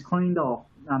pin is cleaned off,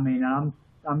 I mean, I'm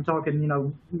I'm talking,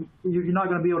 you're not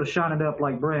going to be able to shine it up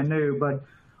like brand new, but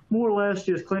more or less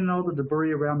just cleaning all the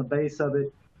debris around the base of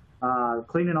it,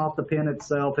 cleaning off the pin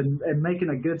itself, and making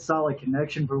a good solid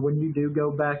connection for when you do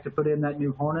go back to put in that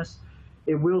new harness.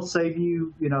 It will save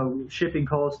you, shipping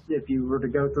costs if you were to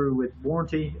go through with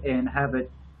warranty and have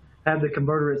the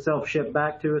converter itself shipped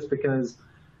back to us, because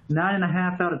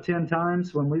 9.5 out of 10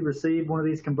 times when we receive one of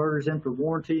these converters in for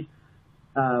warranty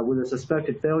with a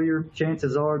suspected failure,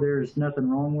 chances are there's nothing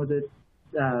wrong with it.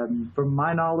 From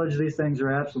my knowledge, these things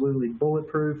are absolutely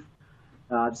bulletproof.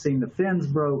 I've seen the fins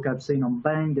broke. I've seen them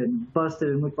banged and busted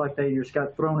and look like they just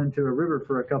got thrown into a river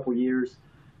for a couple years.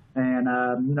 And,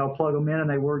 plug them in and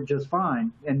they work just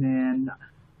fine. And then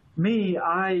me,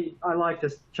 I like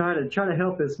to try to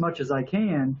help as much as I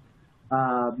can.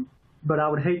 But I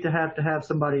would hate to have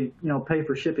somebody, pay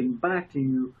for shipping back to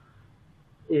you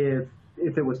if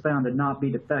it was found to not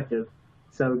be defective.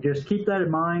 So just keep that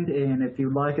in mind. And if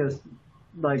you'd like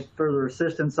further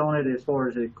assistance on it as far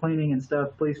as the cleaning and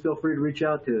stuff, please feel free to reach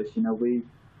out to us.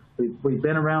 We've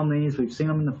been around these, we've seen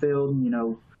them in the field,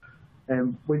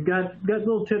 and we've got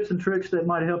little tips and tricks that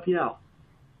might help you out.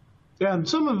 Yeah, and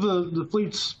some of the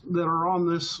fleets that are on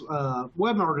this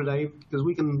webinar today, because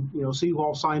we can see who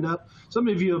all signed up. Some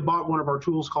of you have bought one of our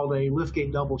tools called a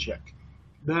Liftgate Double Check.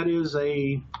 That is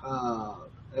a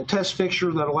test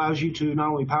fixture that allows you to not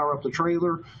only power up the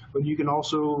trailer, but you can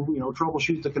also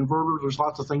troubleshoot the converter. There's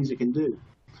lots of things it can do.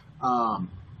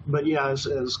 But yeah,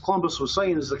 as Columbus was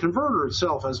saying, is the converter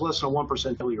itself has less than a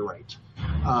 1% failure rate.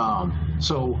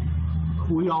 So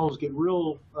we always get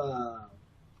real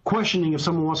questioning if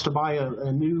someone wants to buy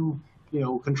a new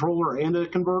controller and a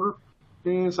converter.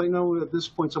 And it's like, no, at this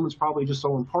point, someone's probably just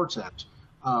throwing parts at it.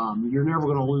 You're never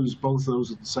going to lose both of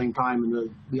those at the same time, and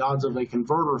the odds of a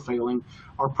converter failing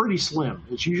are pretty slim.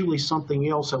 It's usually something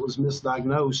else that was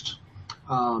misdiagnosed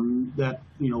that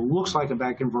looks like a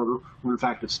bad converter when in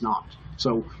fact it's not.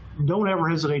 So don't ever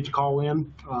hesitate to call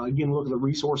in. Again, look at the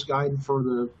resource guide for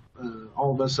the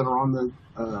all of us that are on the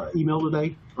email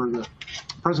today or the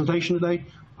presentation today.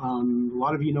 A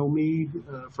lot of you know me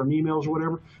from emails or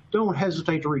whatever. Don't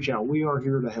hesitate to reach out. We are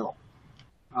here to help.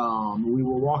 We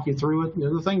will walk you through it. The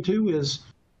other thing too is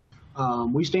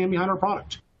we stand behind our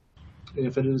product.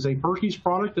 If it is a Purkeys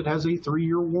product, it has a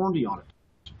 3-year warranty on it.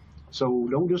 So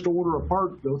don't just order a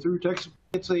part, go through Texas.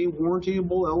 It's a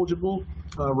warrantyable, eligible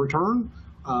return.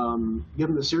 Give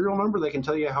them the serial number. They can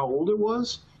tell you how old it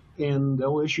was, and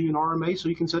they'll issue an RMA so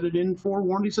you can set it in for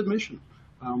warranty submission.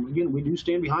 Again, we do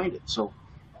stand behind it. So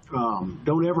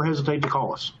don't ever hesitate to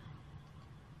call us.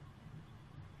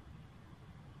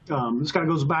 This kind of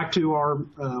goes back to our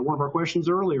one of our questions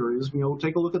earlier is,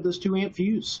 take a look at this 2-amp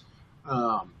fuse.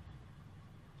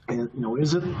 And,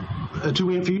 is it a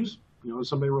 2-amp fuse?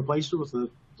 Somebody replaced it with a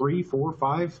 3, 4,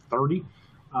 5, 30.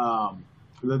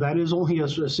 That is only a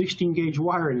 16 gauge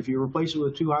wire, and if you replace it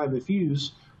with too high of a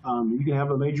fuse, you can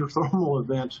have a major thermal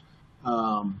event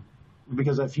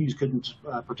because that fuse couldn't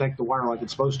protect the wire like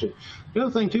it's supposed to. The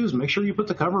other thing too is make sure you put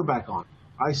the cover back on.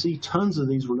 I see tons of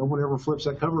these where no one ever flips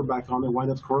that cover back on. They wind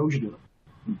up with corrosion in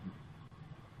them.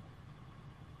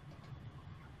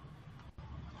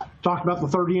 Talked about the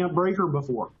 30-amp breaker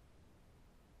before.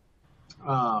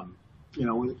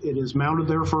 It is mounted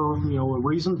there for a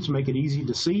reason, to make it easy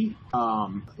to see,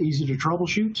 easy to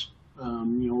troubleshoot.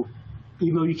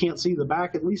 Even though you can't see the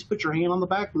back, at least put your hand on the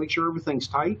back, make sure everything's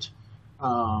tight.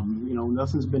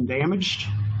 Nothing's been damaged.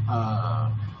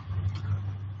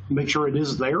 Make sure it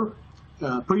is there.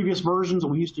 Previous versions,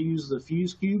 we used to use the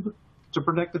fuse cube to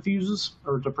protect the fuses,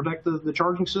 or to protect the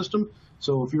charging system.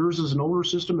 So if yours is an older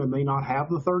system, it may not have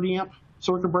the 30-amp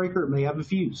circuit breaker. It may have a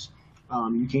fuse.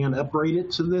 You can upgrade it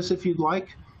to this if you'd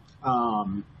like.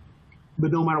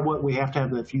 But no matter what, we have to have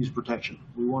that fuse protection.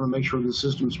 We want to make sure the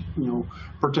system's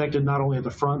protected not only at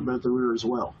the front, but at the rear as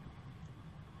well.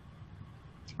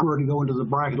 We're going to go into the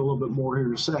bracket a little bit more here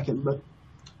in a second, but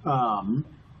somehow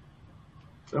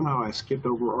I skipped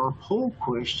over our poll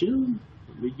question.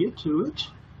 Let me get to it.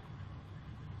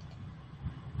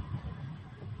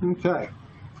 Okay.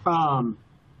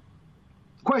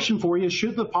 Question for you: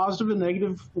 should the positive and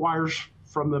negative wires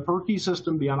from the Purkeys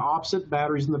system be on opposite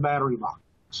batteries in the battery box?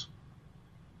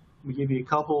 Let me give you a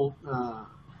couple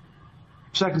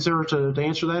seconds there to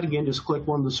answer that. Again, just click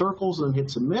one of the circles and hit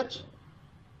submit.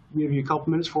 Give you a couple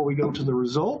minutes before we go to the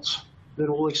results.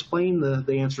 Then we'll explain the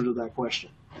answer to that question.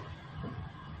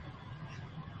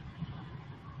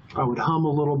 I would hum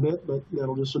a little bit, but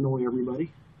that'll just annoy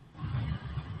everybody.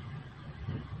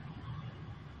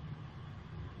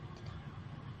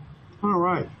 All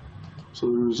right, so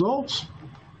the results,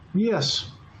 yes,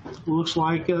 looks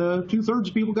like 2/3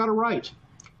 of people got it right.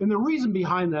 And the reason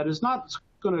behind that is not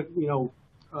going to,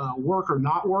 work or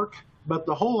not work, but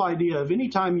the whole idea of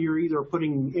anytime you're either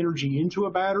putting energy into a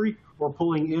battery or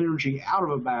pulling energy out of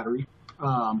a battery,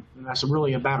 and that's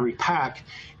really a battery pack,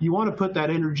 you want to put that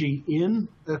energy in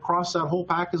across that whole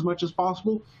pack as much as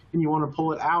possible, and you want to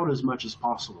pull it out as much as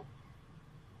possible.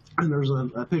 And there's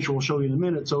a picture we'll show you in a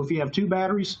minute. So if you have two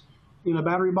batteries in a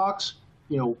battery box,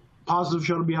 positive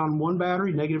should be on one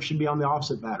battery, negative should be on the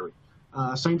opposite battery.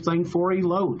 Same thing for a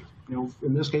load.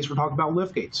 In this case, we're talking about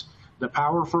lift gates. The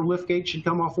power for lift gate should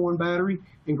come off one battery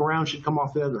and ground should come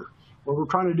off the other. What we're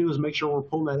trying to do is make sure we're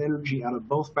pulling that energy out of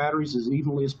both batteries as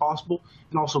evenly as possible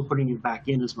and also putting it back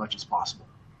in as much as possible.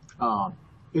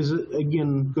 Is it,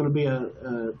 again, going to be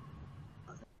a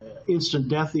instant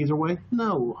death either way?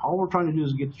 No. All we're trying to do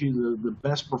is get you the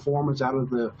best performance out of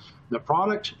the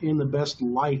product and the best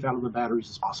life out of the batteries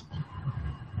as possible.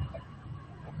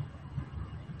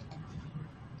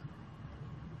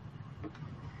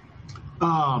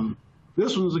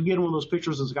 This one's, again, one of those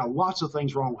pictures that's got lots of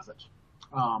things wrong with it.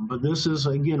 But this is,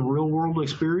 again, real-world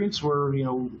experience. We're,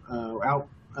 out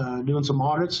doing some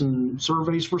audits and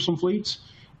surveys for some fleets,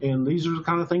 and these are the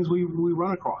kind of things we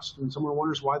run across. And someone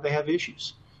wonders why they have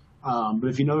issues. But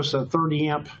if you notice, that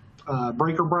 30-amp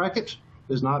breaker bracket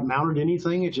is not mounted to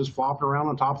anything. It's just flopping around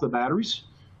on top of the batteries.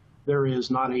 There is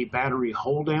not a battery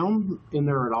hold-down in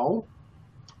there at all.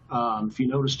 If you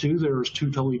notice, too, there's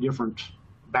two totally different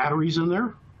batteries in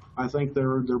there. I think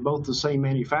they're both the same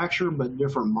manufacturer but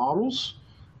different models,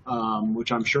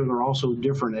 which I'm sure they're also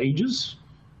different ages.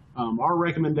 Our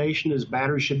recommendation is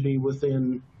batteries should be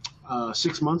within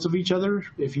 6 months of each other.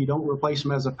 If you don't replace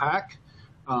them as a pack,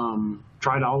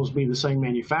 try to always be the same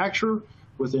manufacturer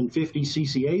within 50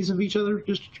 CCAs of each other.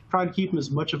 Just try to keep them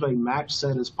as much of a match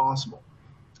set as possible.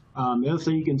 The other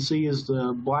thing you can see is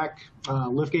the black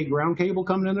liftgate ground cable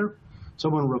coming in there.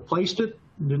 Someone replaced it,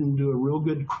 didn't do a real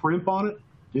good crimp on it,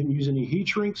 didn't use any heat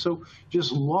shrink. So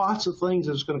just lots of things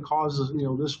that's going to cause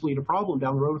this fleet a problem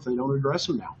down the road if they don't address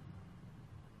them now.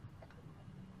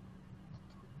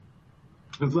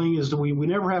 The thing is that we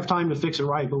never have time to fix it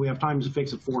right, but we have time to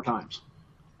fix it 4 times.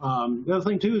 The other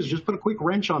thing too is just put a quick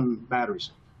wrench on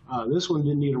batteries. This one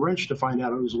didn't need a wrench to find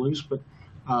out it was loose, but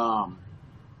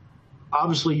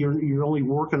obviously you're only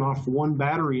working off one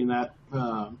battery in that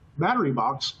battery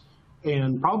box,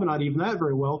 and probably not even that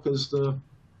very well because the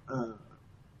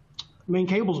main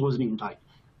cables wasn't even tight.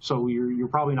 So you're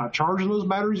probably not charging those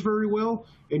batteries very well,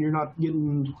 and you're not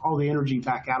getting all the energy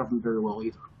back out of them very well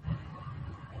either.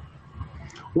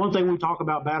 One thing we talk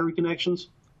about battery connections,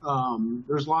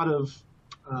 there's a lot of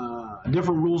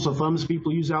different rules of thumbs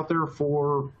people use out there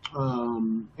for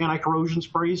anti-corrosion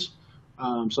sprays.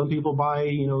 Some people buy,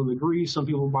 the grease. Some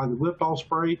people buy the Gliptol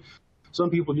spray. Some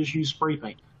people just use spray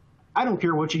paint. I don't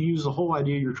care what you use. The whole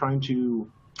idea you're trying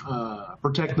to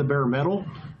protect the bare metal,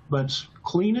 but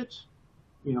clean it.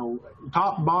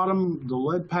 Top, bottom, the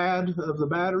lead pad of the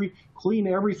battery. Clean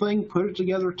everything. Put it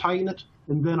together. Tighten it,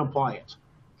 and then apply it.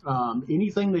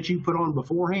 Anything that you put on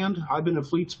beforehand, I've been to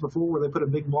fleets before where they put a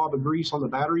big blob of grease on the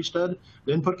battery stud,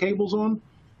 then put cables on.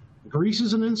 Grease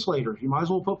is an insulator. You might as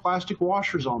well put plastic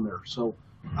washers on there. So,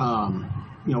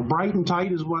 bright and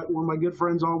tight is what one of my good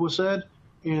friends always said,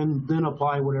 and then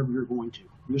apply whatever you're going to.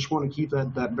 You just want to keep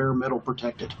that bare metal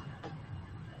protected.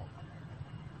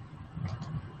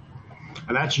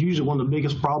 And that's usually one of the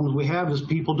biggest problems we have is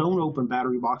people don't open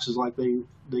battery boxes like they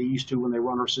used to when they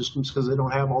run our systems because they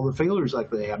don't have all the failures like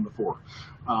they had before.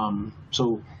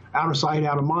 So out of sight,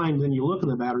 out of mind, then you look in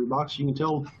the battery box, you can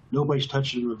tell nobody's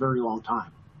touched it in a very long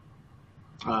time.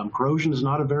 Corrosion is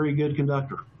not a very good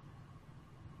conductor.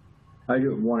 I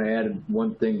just want to add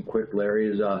one thing quick, Larry,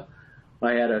 is I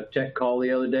had a tech call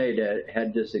the other day that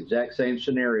had this exact same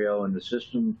scenario, and the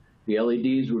system, the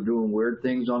LEDs were doing weird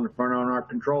things on the front on our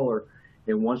controller.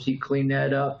 And once he cleaned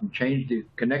that up and changed the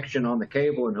connection on the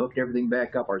cable and hooked everything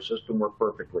back up, our system worked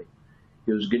perfectly.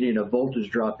 He was getting a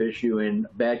voltage drop issue and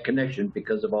bad connection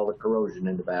because of all the corrosion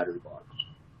in the battery box.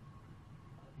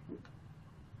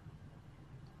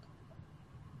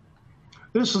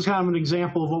 This is kind of an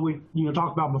example of what we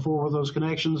talked about before with those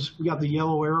connections. We got the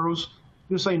yellow arrows.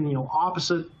 Just saying,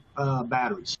 opposite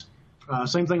batteries.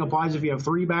 Same thing applies if you have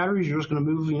 3 batteries. You're just going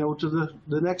to move, to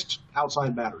the next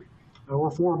outside battery. Or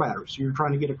 4 batteries. You're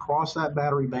trying to get across that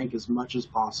battery bank as much as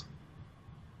possible.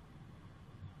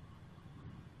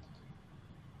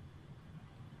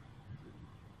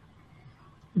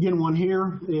 Again, one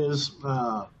here is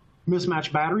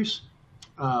mismatched batteries.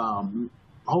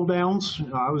 Hold downs.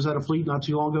 I was at a fleet not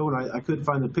too long ago and I couldn't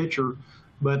find the picture,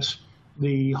 but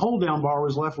the hold down bar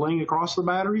was left laying across the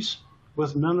batteries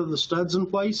with none of the studs in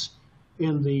place.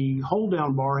 and the hold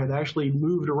down bar had actually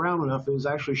moved around enough it was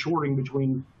actually shorting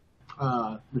between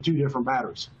the two different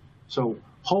batteries. So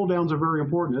hold downs are very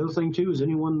important. The other thing too is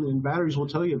anyone in batteries will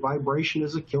tell you vibration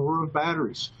is a killer of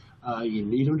batteries. You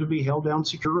need them to be held down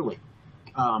securely,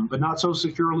 but not so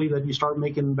securely that you start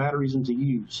making batteries into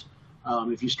U's.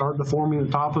 If you start deforming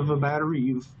the top of a battery,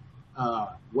 you've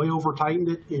way over tightened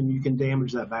it and you can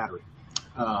damage that battery.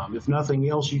 If nothing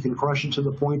else, you can crush it to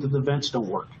the point that the vents don't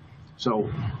work. So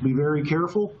be very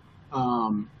careful.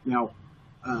 Now,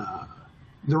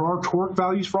 there are torque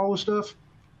values for all this stuff.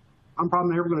 I'm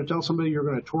probably never going to tell somebody you're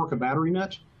going to torque a battery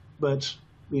nut, but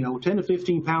 10 to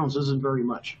 15 pounds isn't very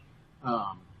much.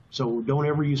 So don't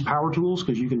ever use power tools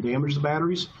because you can damage the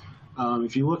batteries.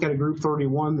 If you look at a Group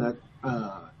 31, that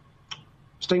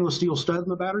stainless steel stud in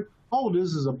the battery, all it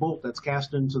is a bolt that's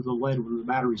cast into the lead when the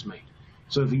battery's made.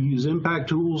 So if you use impact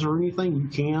tools or anything, you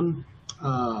can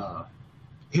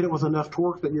hit it with enough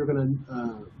torque that you're going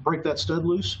to break that stud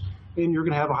loose, and you're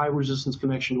going to have a high resistance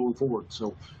connection going forward.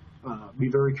 So be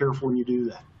very careful when you do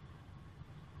that.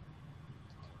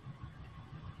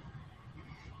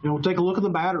 Take a look at the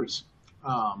batteries.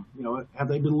 Have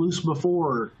they been loose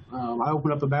before? I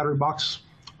opened up a battery box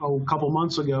a couple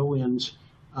months ago, and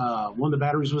one of the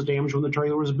batteries was damaged when the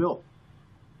trailer was built.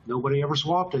 Nobody ever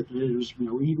swapped it. It was,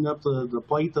 eating up the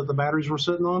plate that the batteries were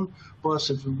sitting on.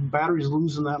 Plus, if the battery's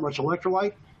losing that much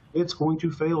electrolyte, it's going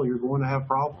to fail. You're going to have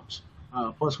problems.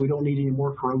 Plus, we don't need any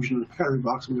more corrosion in the battery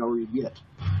box than we already get.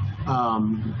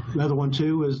 Another one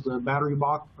too is the battery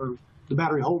box, or the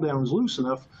battery hold down is loose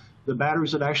enough. The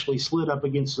batteries had actually slid up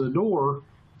against the door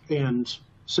and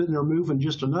sitting there moving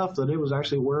just enough that it was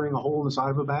actually wearing a hole in the side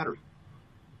of a battery.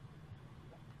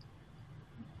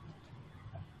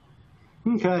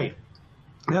 Okay,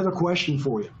 another question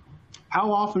for you.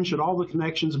 How often should all the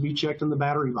connections be checked in the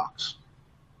battery box?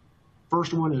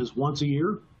 First one is once a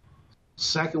year.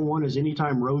 Second one is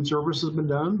anytime road service has been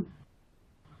done.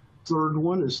 Third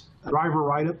one is driver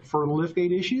write-up for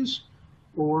liftgate issues.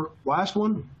 Or last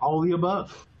one, all of the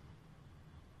above.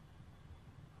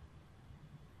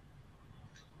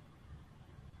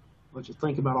 Let you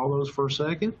think about all those for a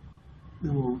second,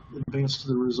 and we'll advance to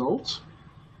the results.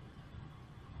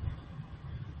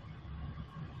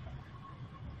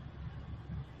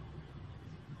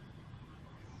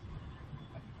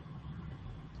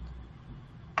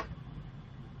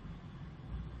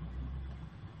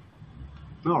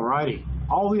 All righty.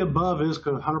 All the above is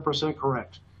 100%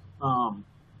 correct.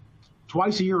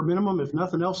 Twice a year minimum, if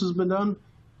nothing else has been done,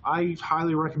 I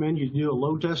highly recommend you do a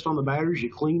load test on the batteries.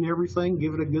 You clean everything,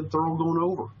 give it a good thorough going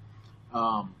over.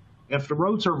 If the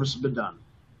road service has been done,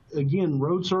 again,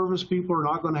 road service people are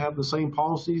not going to have the same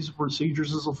policies and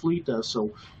procedures as a fleet does.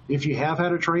 So if you have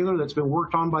had a trailer that's been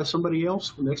worked on by somebody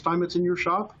else, next time it's in your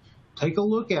shop, take a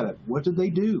look at it. What did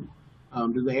they do?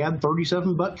 Did they add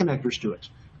 37 butt connectors to it?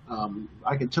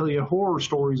 I can tell you horror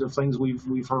stories of things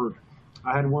we've heard.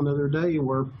 I had one the other day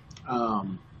where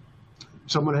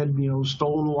someone had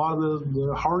stolen a lot of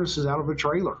the harnesses out of a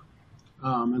trailer,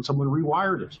 and someone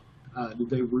rewired it. Did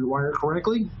they rewire it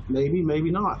correctly? Maybe, maybe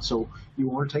not. So you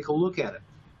want to take a look at it.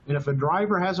 And if a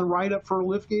driver has a write-up for a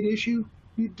liftgate issue,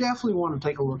 you definitely want to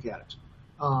take a look at it.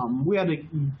 We had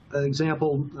an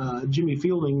example, Jimmy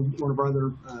Fielding, one of our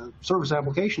other service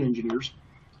application engineers.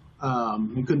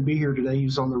 He couldn't be here today. He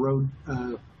was on the road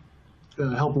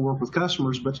helping work with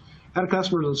customers, but had a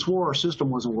customer that swore our system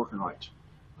wasn't working right.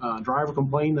 Driver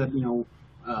complained that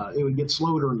it would get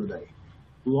slow during the day.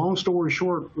 Long story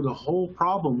short, the whole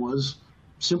problem was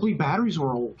simply batteries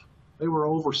were old. They were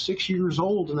over 6 years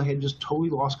old and they had just totally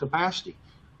lost capacity.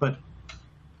 But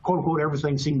quote unquote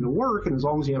everything seemed to work, and as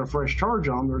long as he had a fresh charge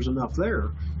on, there's enough there.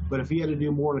 But if he had to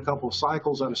do more than a couple of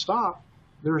cycles at a stop,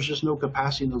 there's just no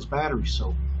capacity in those batteries.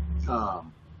 So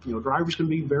drivers can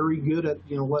be very good at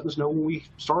letting us know when we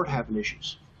start having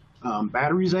issues.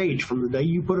 Batteries age. From the day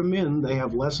you put them in, they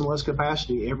have less and less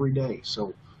capacity every day.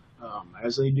 So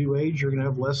as they do age, you're going to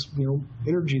have less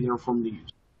energy there for them to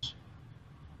use.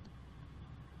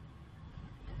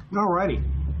 All righty.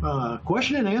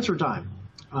 Question and answer time.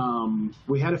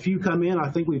 We had a few come in. I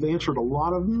think we've answered a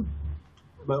lot of them,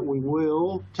 but we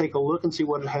will take a look and see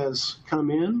what has come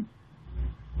in.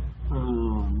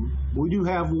 We do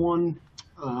have one.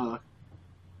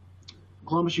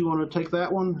 Columbus, you want to take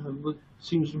that one? It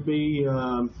seems to be,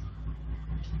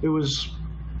 it was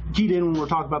keyed in when we're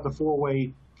talking about the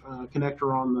four-way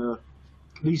connector on the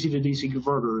DC to DC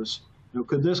converters.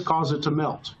 Could this cause it to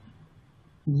melt?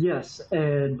 Yes,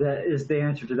 and that is the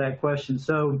answer to that question.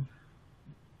 So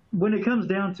when it comes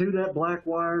down to that black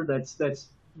wire that's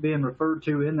being referred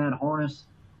to in that harness,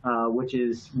 which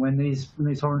is when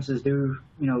these harnesses do,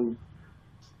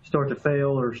 start to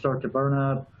fail or start to burn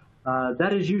up.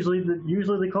 That is usually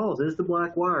the cause is the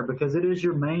black wire, because it is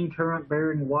your main current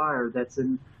bearing wire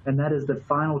and that is the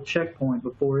final checkpoint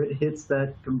before it hits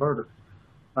that converter.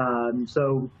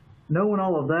 So knowing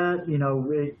all of that,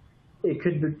 it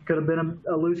could have been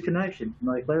a loose connection.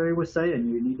 Like Larry was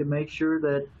saying, you need to make sure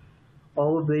that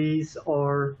all of these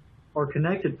are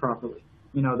connected properly.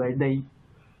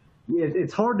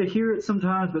 It's hard to hear it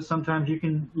sometimes, but sometimes you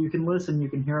can listen. You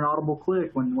can hear an audible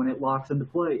click when it locks into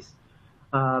place.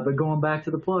 But going back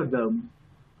to the plug though,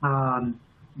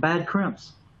 bad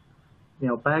crimps.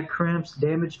 Bad crimps,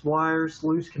 damaged wires,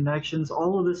 loose connections,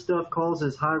 all of this stuff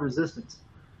causes high resistance.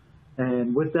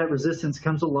 And with that resistance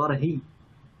comes a lot of heat.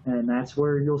 And that's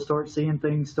where you'll start seeing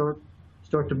things start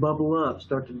to bubble up,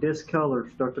 start to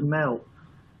discolor, start to melt.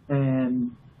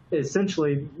 And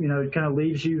essentially, it kind of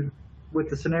leaves you with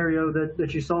the scenario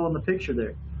that you saw in the picture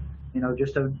there.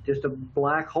 Just a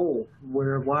black hole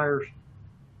where wires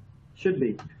should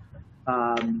be.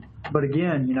 But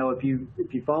again, if you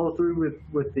follow through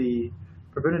with the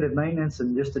preventative maintenance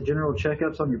and just the general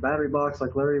checkups on your battery box,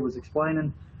 like Larry was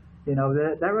explaining,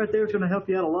 that right there is going to help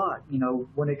you out a lot.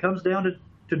 When it comes down to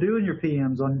doing your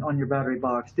PMs on your battery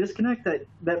box, disconnect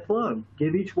that plug.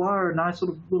 Give each wire a nice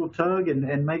little tug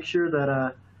and make sure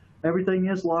that everything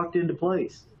is locked into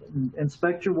place.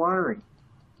 Inspect your wiring.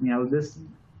 This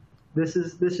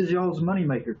is y'all's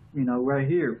moneymaker. Right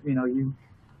here. You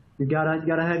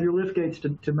gotta have your lift gates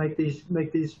to make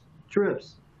these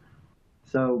trips.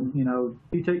 So you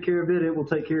take care of it, it will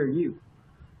take care of you.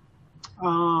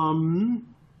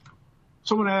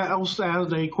 Someone else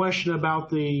asked a question about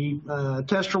the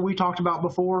tester we talked about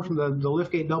before from the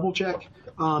liftgate double check.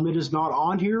 It is not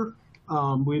on here.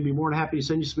 We'd be more than happy to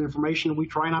send you some information. We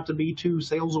try not to be too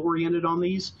sales oriented on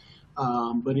these,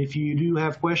 but if you do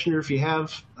have a question or if you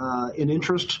have an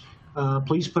interest,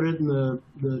 please put it in the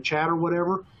chat or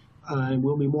whatever, and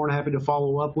we'll be more than happy to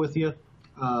follow up with you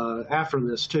after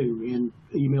this too, and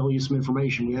email you some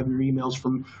information. We have your emails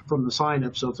from the sign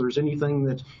up, so if there's anything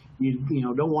that you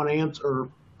don't want to answer or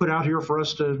put out here for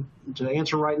us to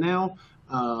answer right now,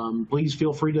 please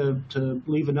feel free to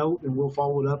leave a note and we'll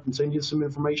follow it up and send you some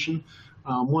information.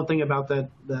 One thing about that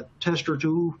tester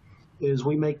too is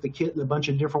we make the kit in a bunch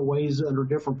of different ways under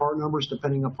different part numbers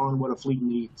depending upon what a fleet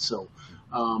needs. So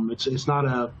it's not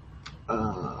a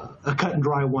cut and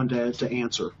dry one to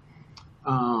answer.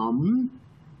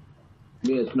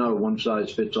 Yeah, it's not a one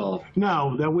size fits all.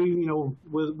 No, that we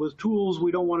with tools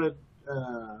we don't want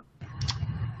to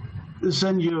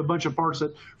send you a bunch of parts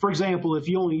that, for example, if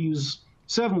you only use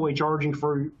 7-way charging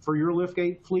for your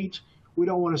liftgate fleet, we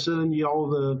don't want to send you all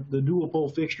the dual pole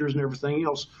fixtures and everything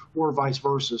else, or vice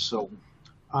versa. So,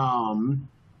 but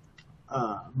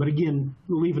again,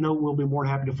 leave a note. We'll be more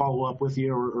than happy to follow up with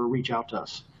you or reach out to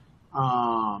us.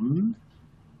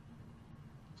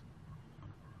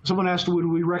 Someone asked, would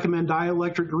we recommend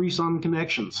dielectric grease on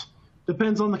connections?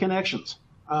 Depends on the connections.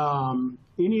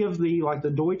 Any of like the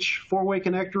Deutsch 4-way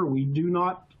connector, we do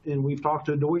not, and we've talked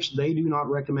to Deutsch, they do not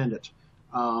recommend it.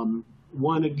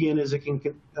 One, again, is it can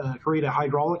create a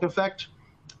hydraulic effect.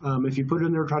 If you put it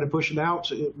in there, try to push it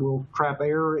out, it will trap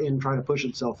air and try to push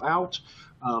itself out.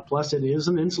 Plus, it is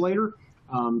an insulator.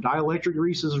 Dielectric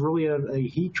grease is really a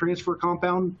heat transfer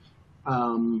compound.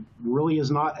 Really is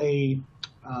not a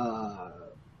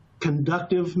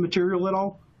conductive material at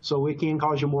all. So it can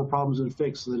cause you more problems than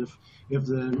fix. That if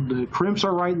the crimps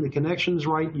are right and the connection's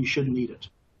right, you shouldn't need it.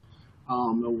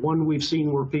 One we've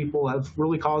seen where people have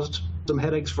really caused some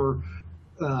headaches for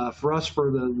us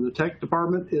for the tech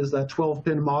department is that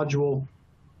 12-pin module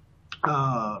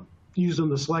used in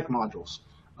the select modules.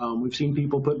 We've seen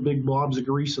people put big blobs of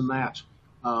grease in that,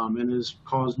 and has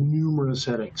caused numerous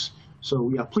headaches. So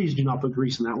yeah, please do not put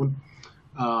grease in that one.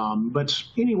 But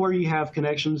anywhere you have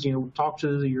connections, talk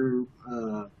to your,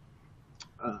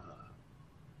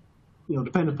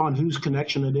 depending upon whose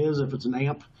connection it is, if it's an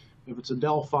amp, if it's a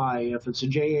Delphi, if it's a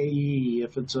JAE,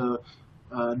 if it's a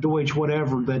Deutsch,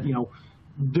 whatever, that,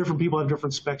 different people have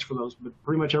different specs for those, but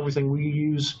pretty much everything we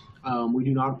use, we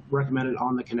do not recommend it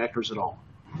on the connectors at all.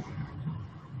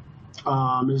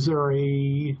 Is there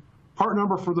a part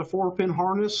number for the 4-pin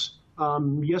harness?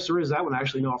 Yes, there is. That one I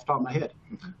actually know off the top of my head.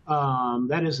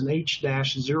 That is an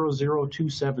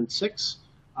H-00276.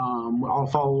 I'll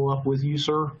follow up with you,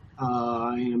 sir.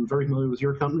 I am very familiar with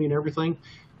your company and everything.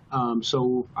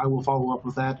 So I will follow up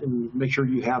with that and make sure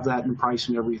you have that in price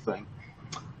and everything.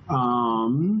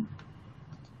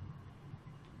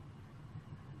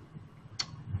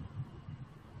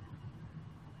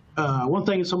 One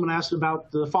thing someone asked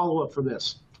about the follow-up for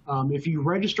this. If you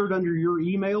registered under your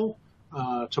email,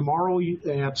 tomorrow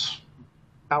at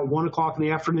about 1 o'clock in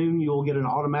the afternoon, you'll get an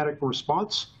automatic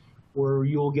response where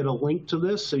you'll get a link to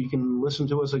this so you can listen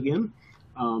to us again.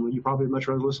 You probably much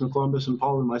rather listen to Columbus and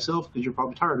Paul than myself because you're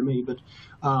probably tired of me, but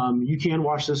you can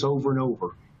watch this over and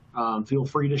over. Feel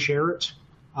free to share it.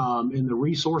 In the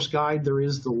resource guide, there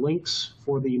is the links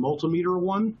for the multimeter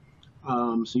one.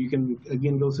 So you can,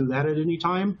 again, go through that at any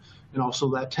time, and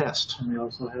also that test. And we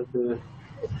also have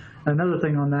another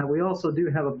thing on that. We also do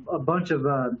have a bunch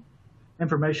of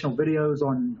informational videos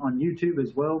on YouTube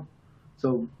as well.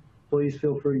 So please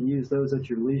feel free to use those at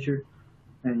your leisure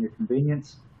and your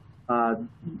convenience.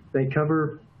 They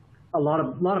cover a lot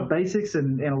of basics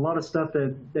and a lot of stuff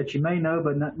that you may know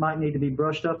but might need to be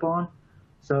brushed up on.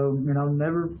 So, you know,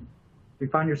 if you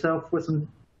find yourself with some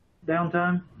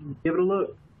downtime, give it a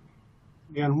look.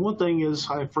 And one thing is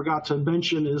I forgot to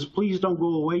mention is please don't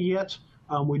go away yet.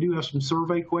 We do have some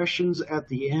survey questions at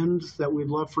the end that we'd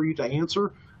love for you to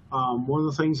answer. One of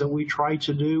the things that we try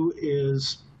to do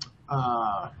is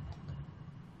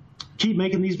keep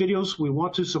making these videos. We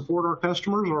want to support our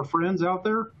customers, our friends out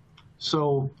there.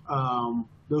 So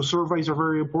those surveys are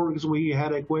very important because we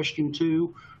had a question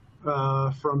too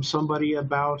from somebody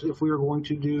about if we are going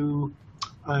to do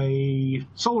a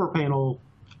solar panel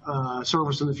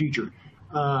service in the future.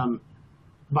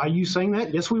 By you saying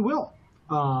that, yes, we will.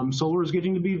 Solar is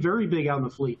getting to be very big out in the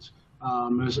fleet,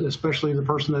 especially the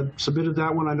person that submitted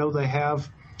that one. I know they have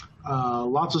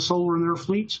lots of solar in their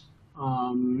fleet.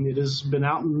 It has been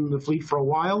out in the fleet for a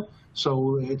while,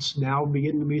 so it's now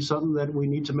beginning to be something that we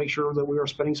need to make sure that we are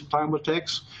spending some time with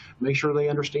techs, make sure they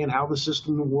understand how the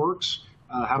system works,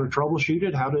 how to troubleshoot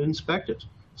it, how to inspect it.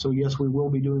 So yes, we will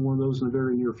be doing one of those in the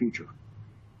very near future.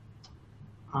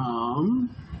 Paul,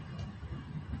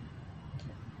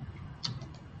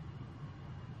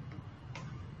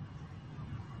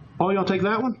 you want to take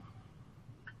that one?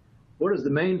 What is the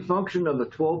main function of the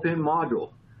 12-pin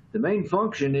module? The main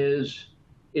function is,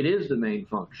 it is the main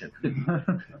function.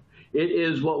 It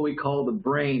is what we call the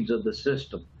brains of the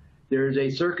system. There is a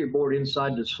circuit board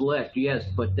inside the select, yes,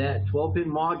 but that 12-pin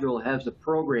module has the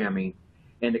programming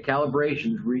and the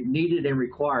calibrations needed and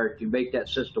required to make that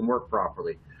system work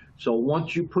properly. So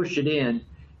once you push it in,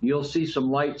 you'll see some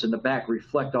lights in the back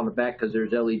reflect on the back because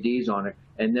there's LEDs on it,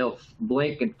 and they'll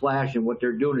blink and flash, and what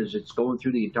they're doing is it's going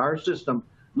through the entire system,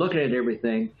 looking at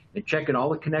everything, and checking all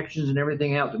the connections and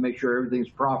everything out to make sure everything's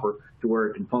proper to where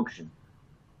it can function.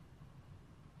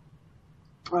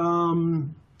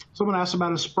 Someone asked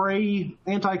about a spray,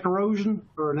 anti-corrosion,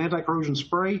 or an anti-corrosion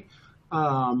spray.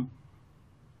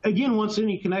 Again, once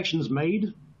any connection is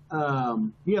made,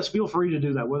 yes, feel free to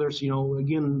do that, whether it's, you know,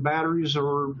 again, batteries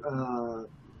or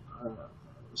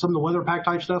some of the weather pack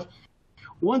type stuff.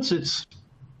 Once it's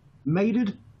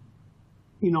mated,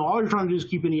 you know, all you're trying to do is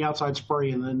keep any outside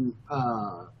spray and then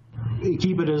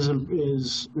keep it as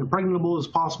impregnable as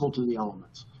possible to the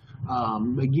elements.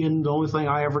 Again, the only thing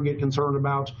I ever get concerned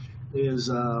about is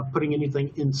putting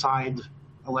anything inside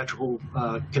electrical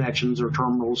connections or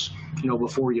terminals, you know,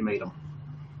 before you made them.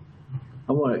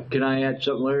 Can I add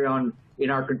something, Larry? In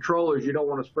our controllers, you don't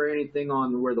want to spray anything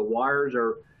on where the wires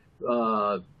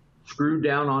are screwed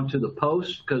down onto the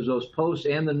posts, because those posts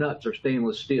and the nuts are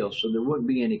stainless steel, so there wouldn't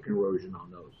be any corrosion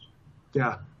on those.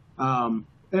 Yeah.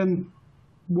 And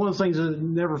one of the things that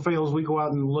never fails, we go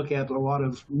out and look at a lot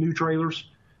of new trailers,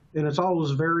 and it's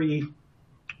always very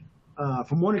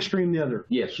from one extreme to the other.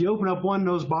 Yes. You open up one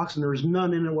nose box and there's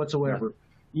none in it whatsoever.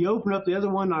 Yeah. You open up the other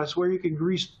one, I swear you could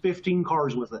grease 15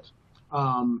 cars with it.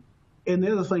 And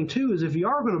the other thing too is if you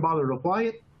are going to bother to apply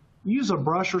it, use a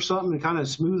brush or something and kind of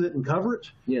smooth it and cover it.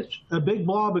 Yes. A big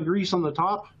blob of grease on the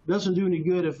top doesn't do any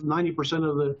good if 90%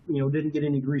 of the, you know, didn't get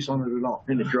any grease on it at all.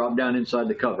 And it dropped down inside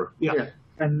the cover. Yeah. Yeah.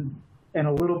 And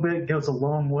a little bit goes a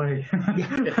long way.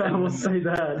 I will say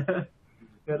that.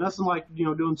 Yeah, nothing like, you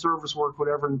know, doing service work,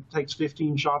 whatever, and it takes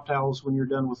 15 shop towels when you're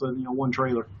done with one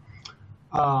trailer.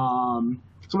 Someone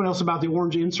else about the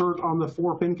orange insert on the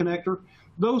 4-pin connector.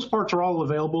 Those parts are all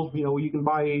available. You know, you can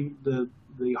buy the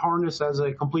harness as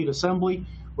a complete assembly,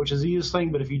 which is the easiest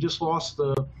thing. But if you just lost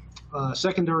the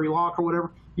secondary lock or whatever,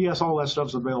 yes, all that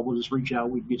stuff's available. Just reach out.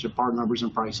 We can get you part numbers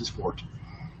and prices for it.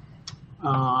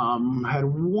 Had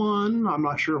one. I'm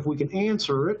not sure if we can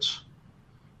answer it.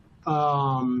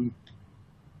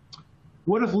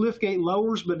 What if liftgate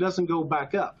lowers but doesn't go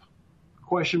back up?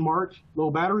 Question mark. Low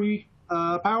battery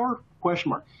power? Question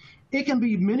mark. It can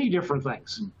be many different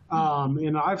things.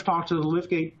 And I've talked to the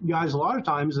liftgate guys a lot of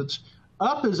times. It's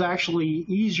up is actually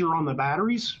easier on the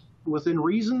batteries within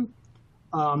reason,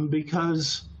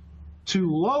 because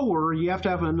to lower, you have to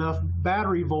have enough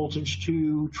battery voltage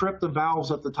to trip the valves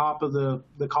at the top of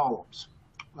the columns.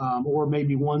 or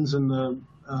maybe ones in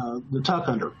the tuck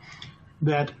under.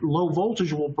 That low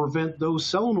voltage will prevent those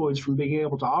solenoids from being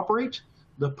able to operate.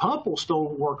 The pump will still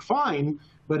work fine,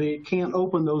 but it can't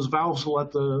open those valves to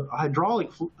let the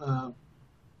hydraulic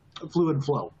fluid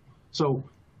flow. So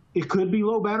it could be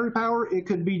low battery power. It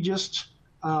could be just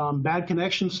bad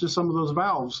connections to some of those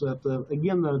valves. That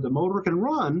the motor can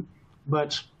run,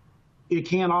 but it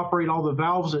can't operate all the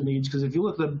valves it needs. Because if you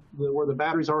look at where the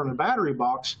batteries are in a battery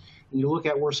box, and you look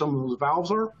at where some of those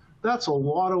valves are, that's a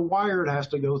lot of wire it has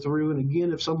to go through. And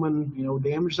again, if someone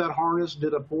damaged that harness,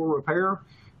 did a poor repair,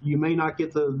 you may not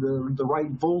get the right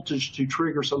voltage to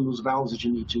trigger some of those valves that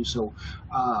you need to. So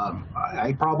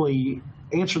I probably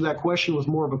answered that question with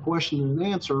more of a question than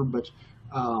an answer, but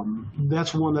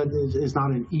that's one that is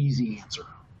not an easy answer.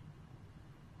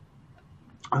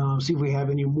 See if we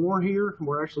have any more here.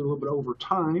 We're actually a little bit over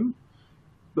time,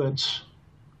 but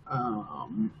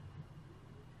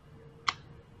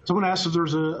someone asked if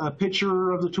there's a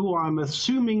picture of the tool. I'm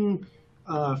assuming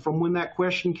from when that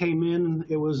question came in,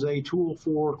 it was a tool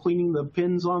for cleaning the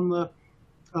pins on the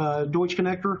Deutsch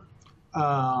connector.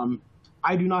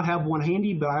 I do not have one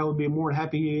handy, but I would be more than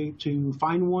happy to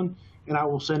find one, and I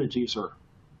will send it to you, sir.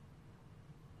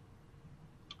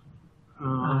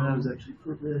 That was actually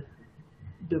for the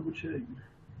double check.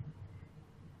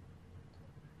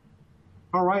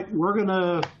 All right, we're going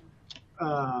to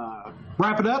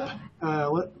wrap it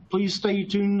up. Please stay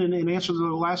tuned and answer the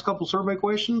last couple survey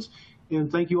questions.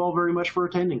 And thank you all very much for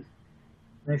attending.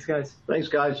 Thanks, guys. Thanks,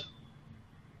 guys.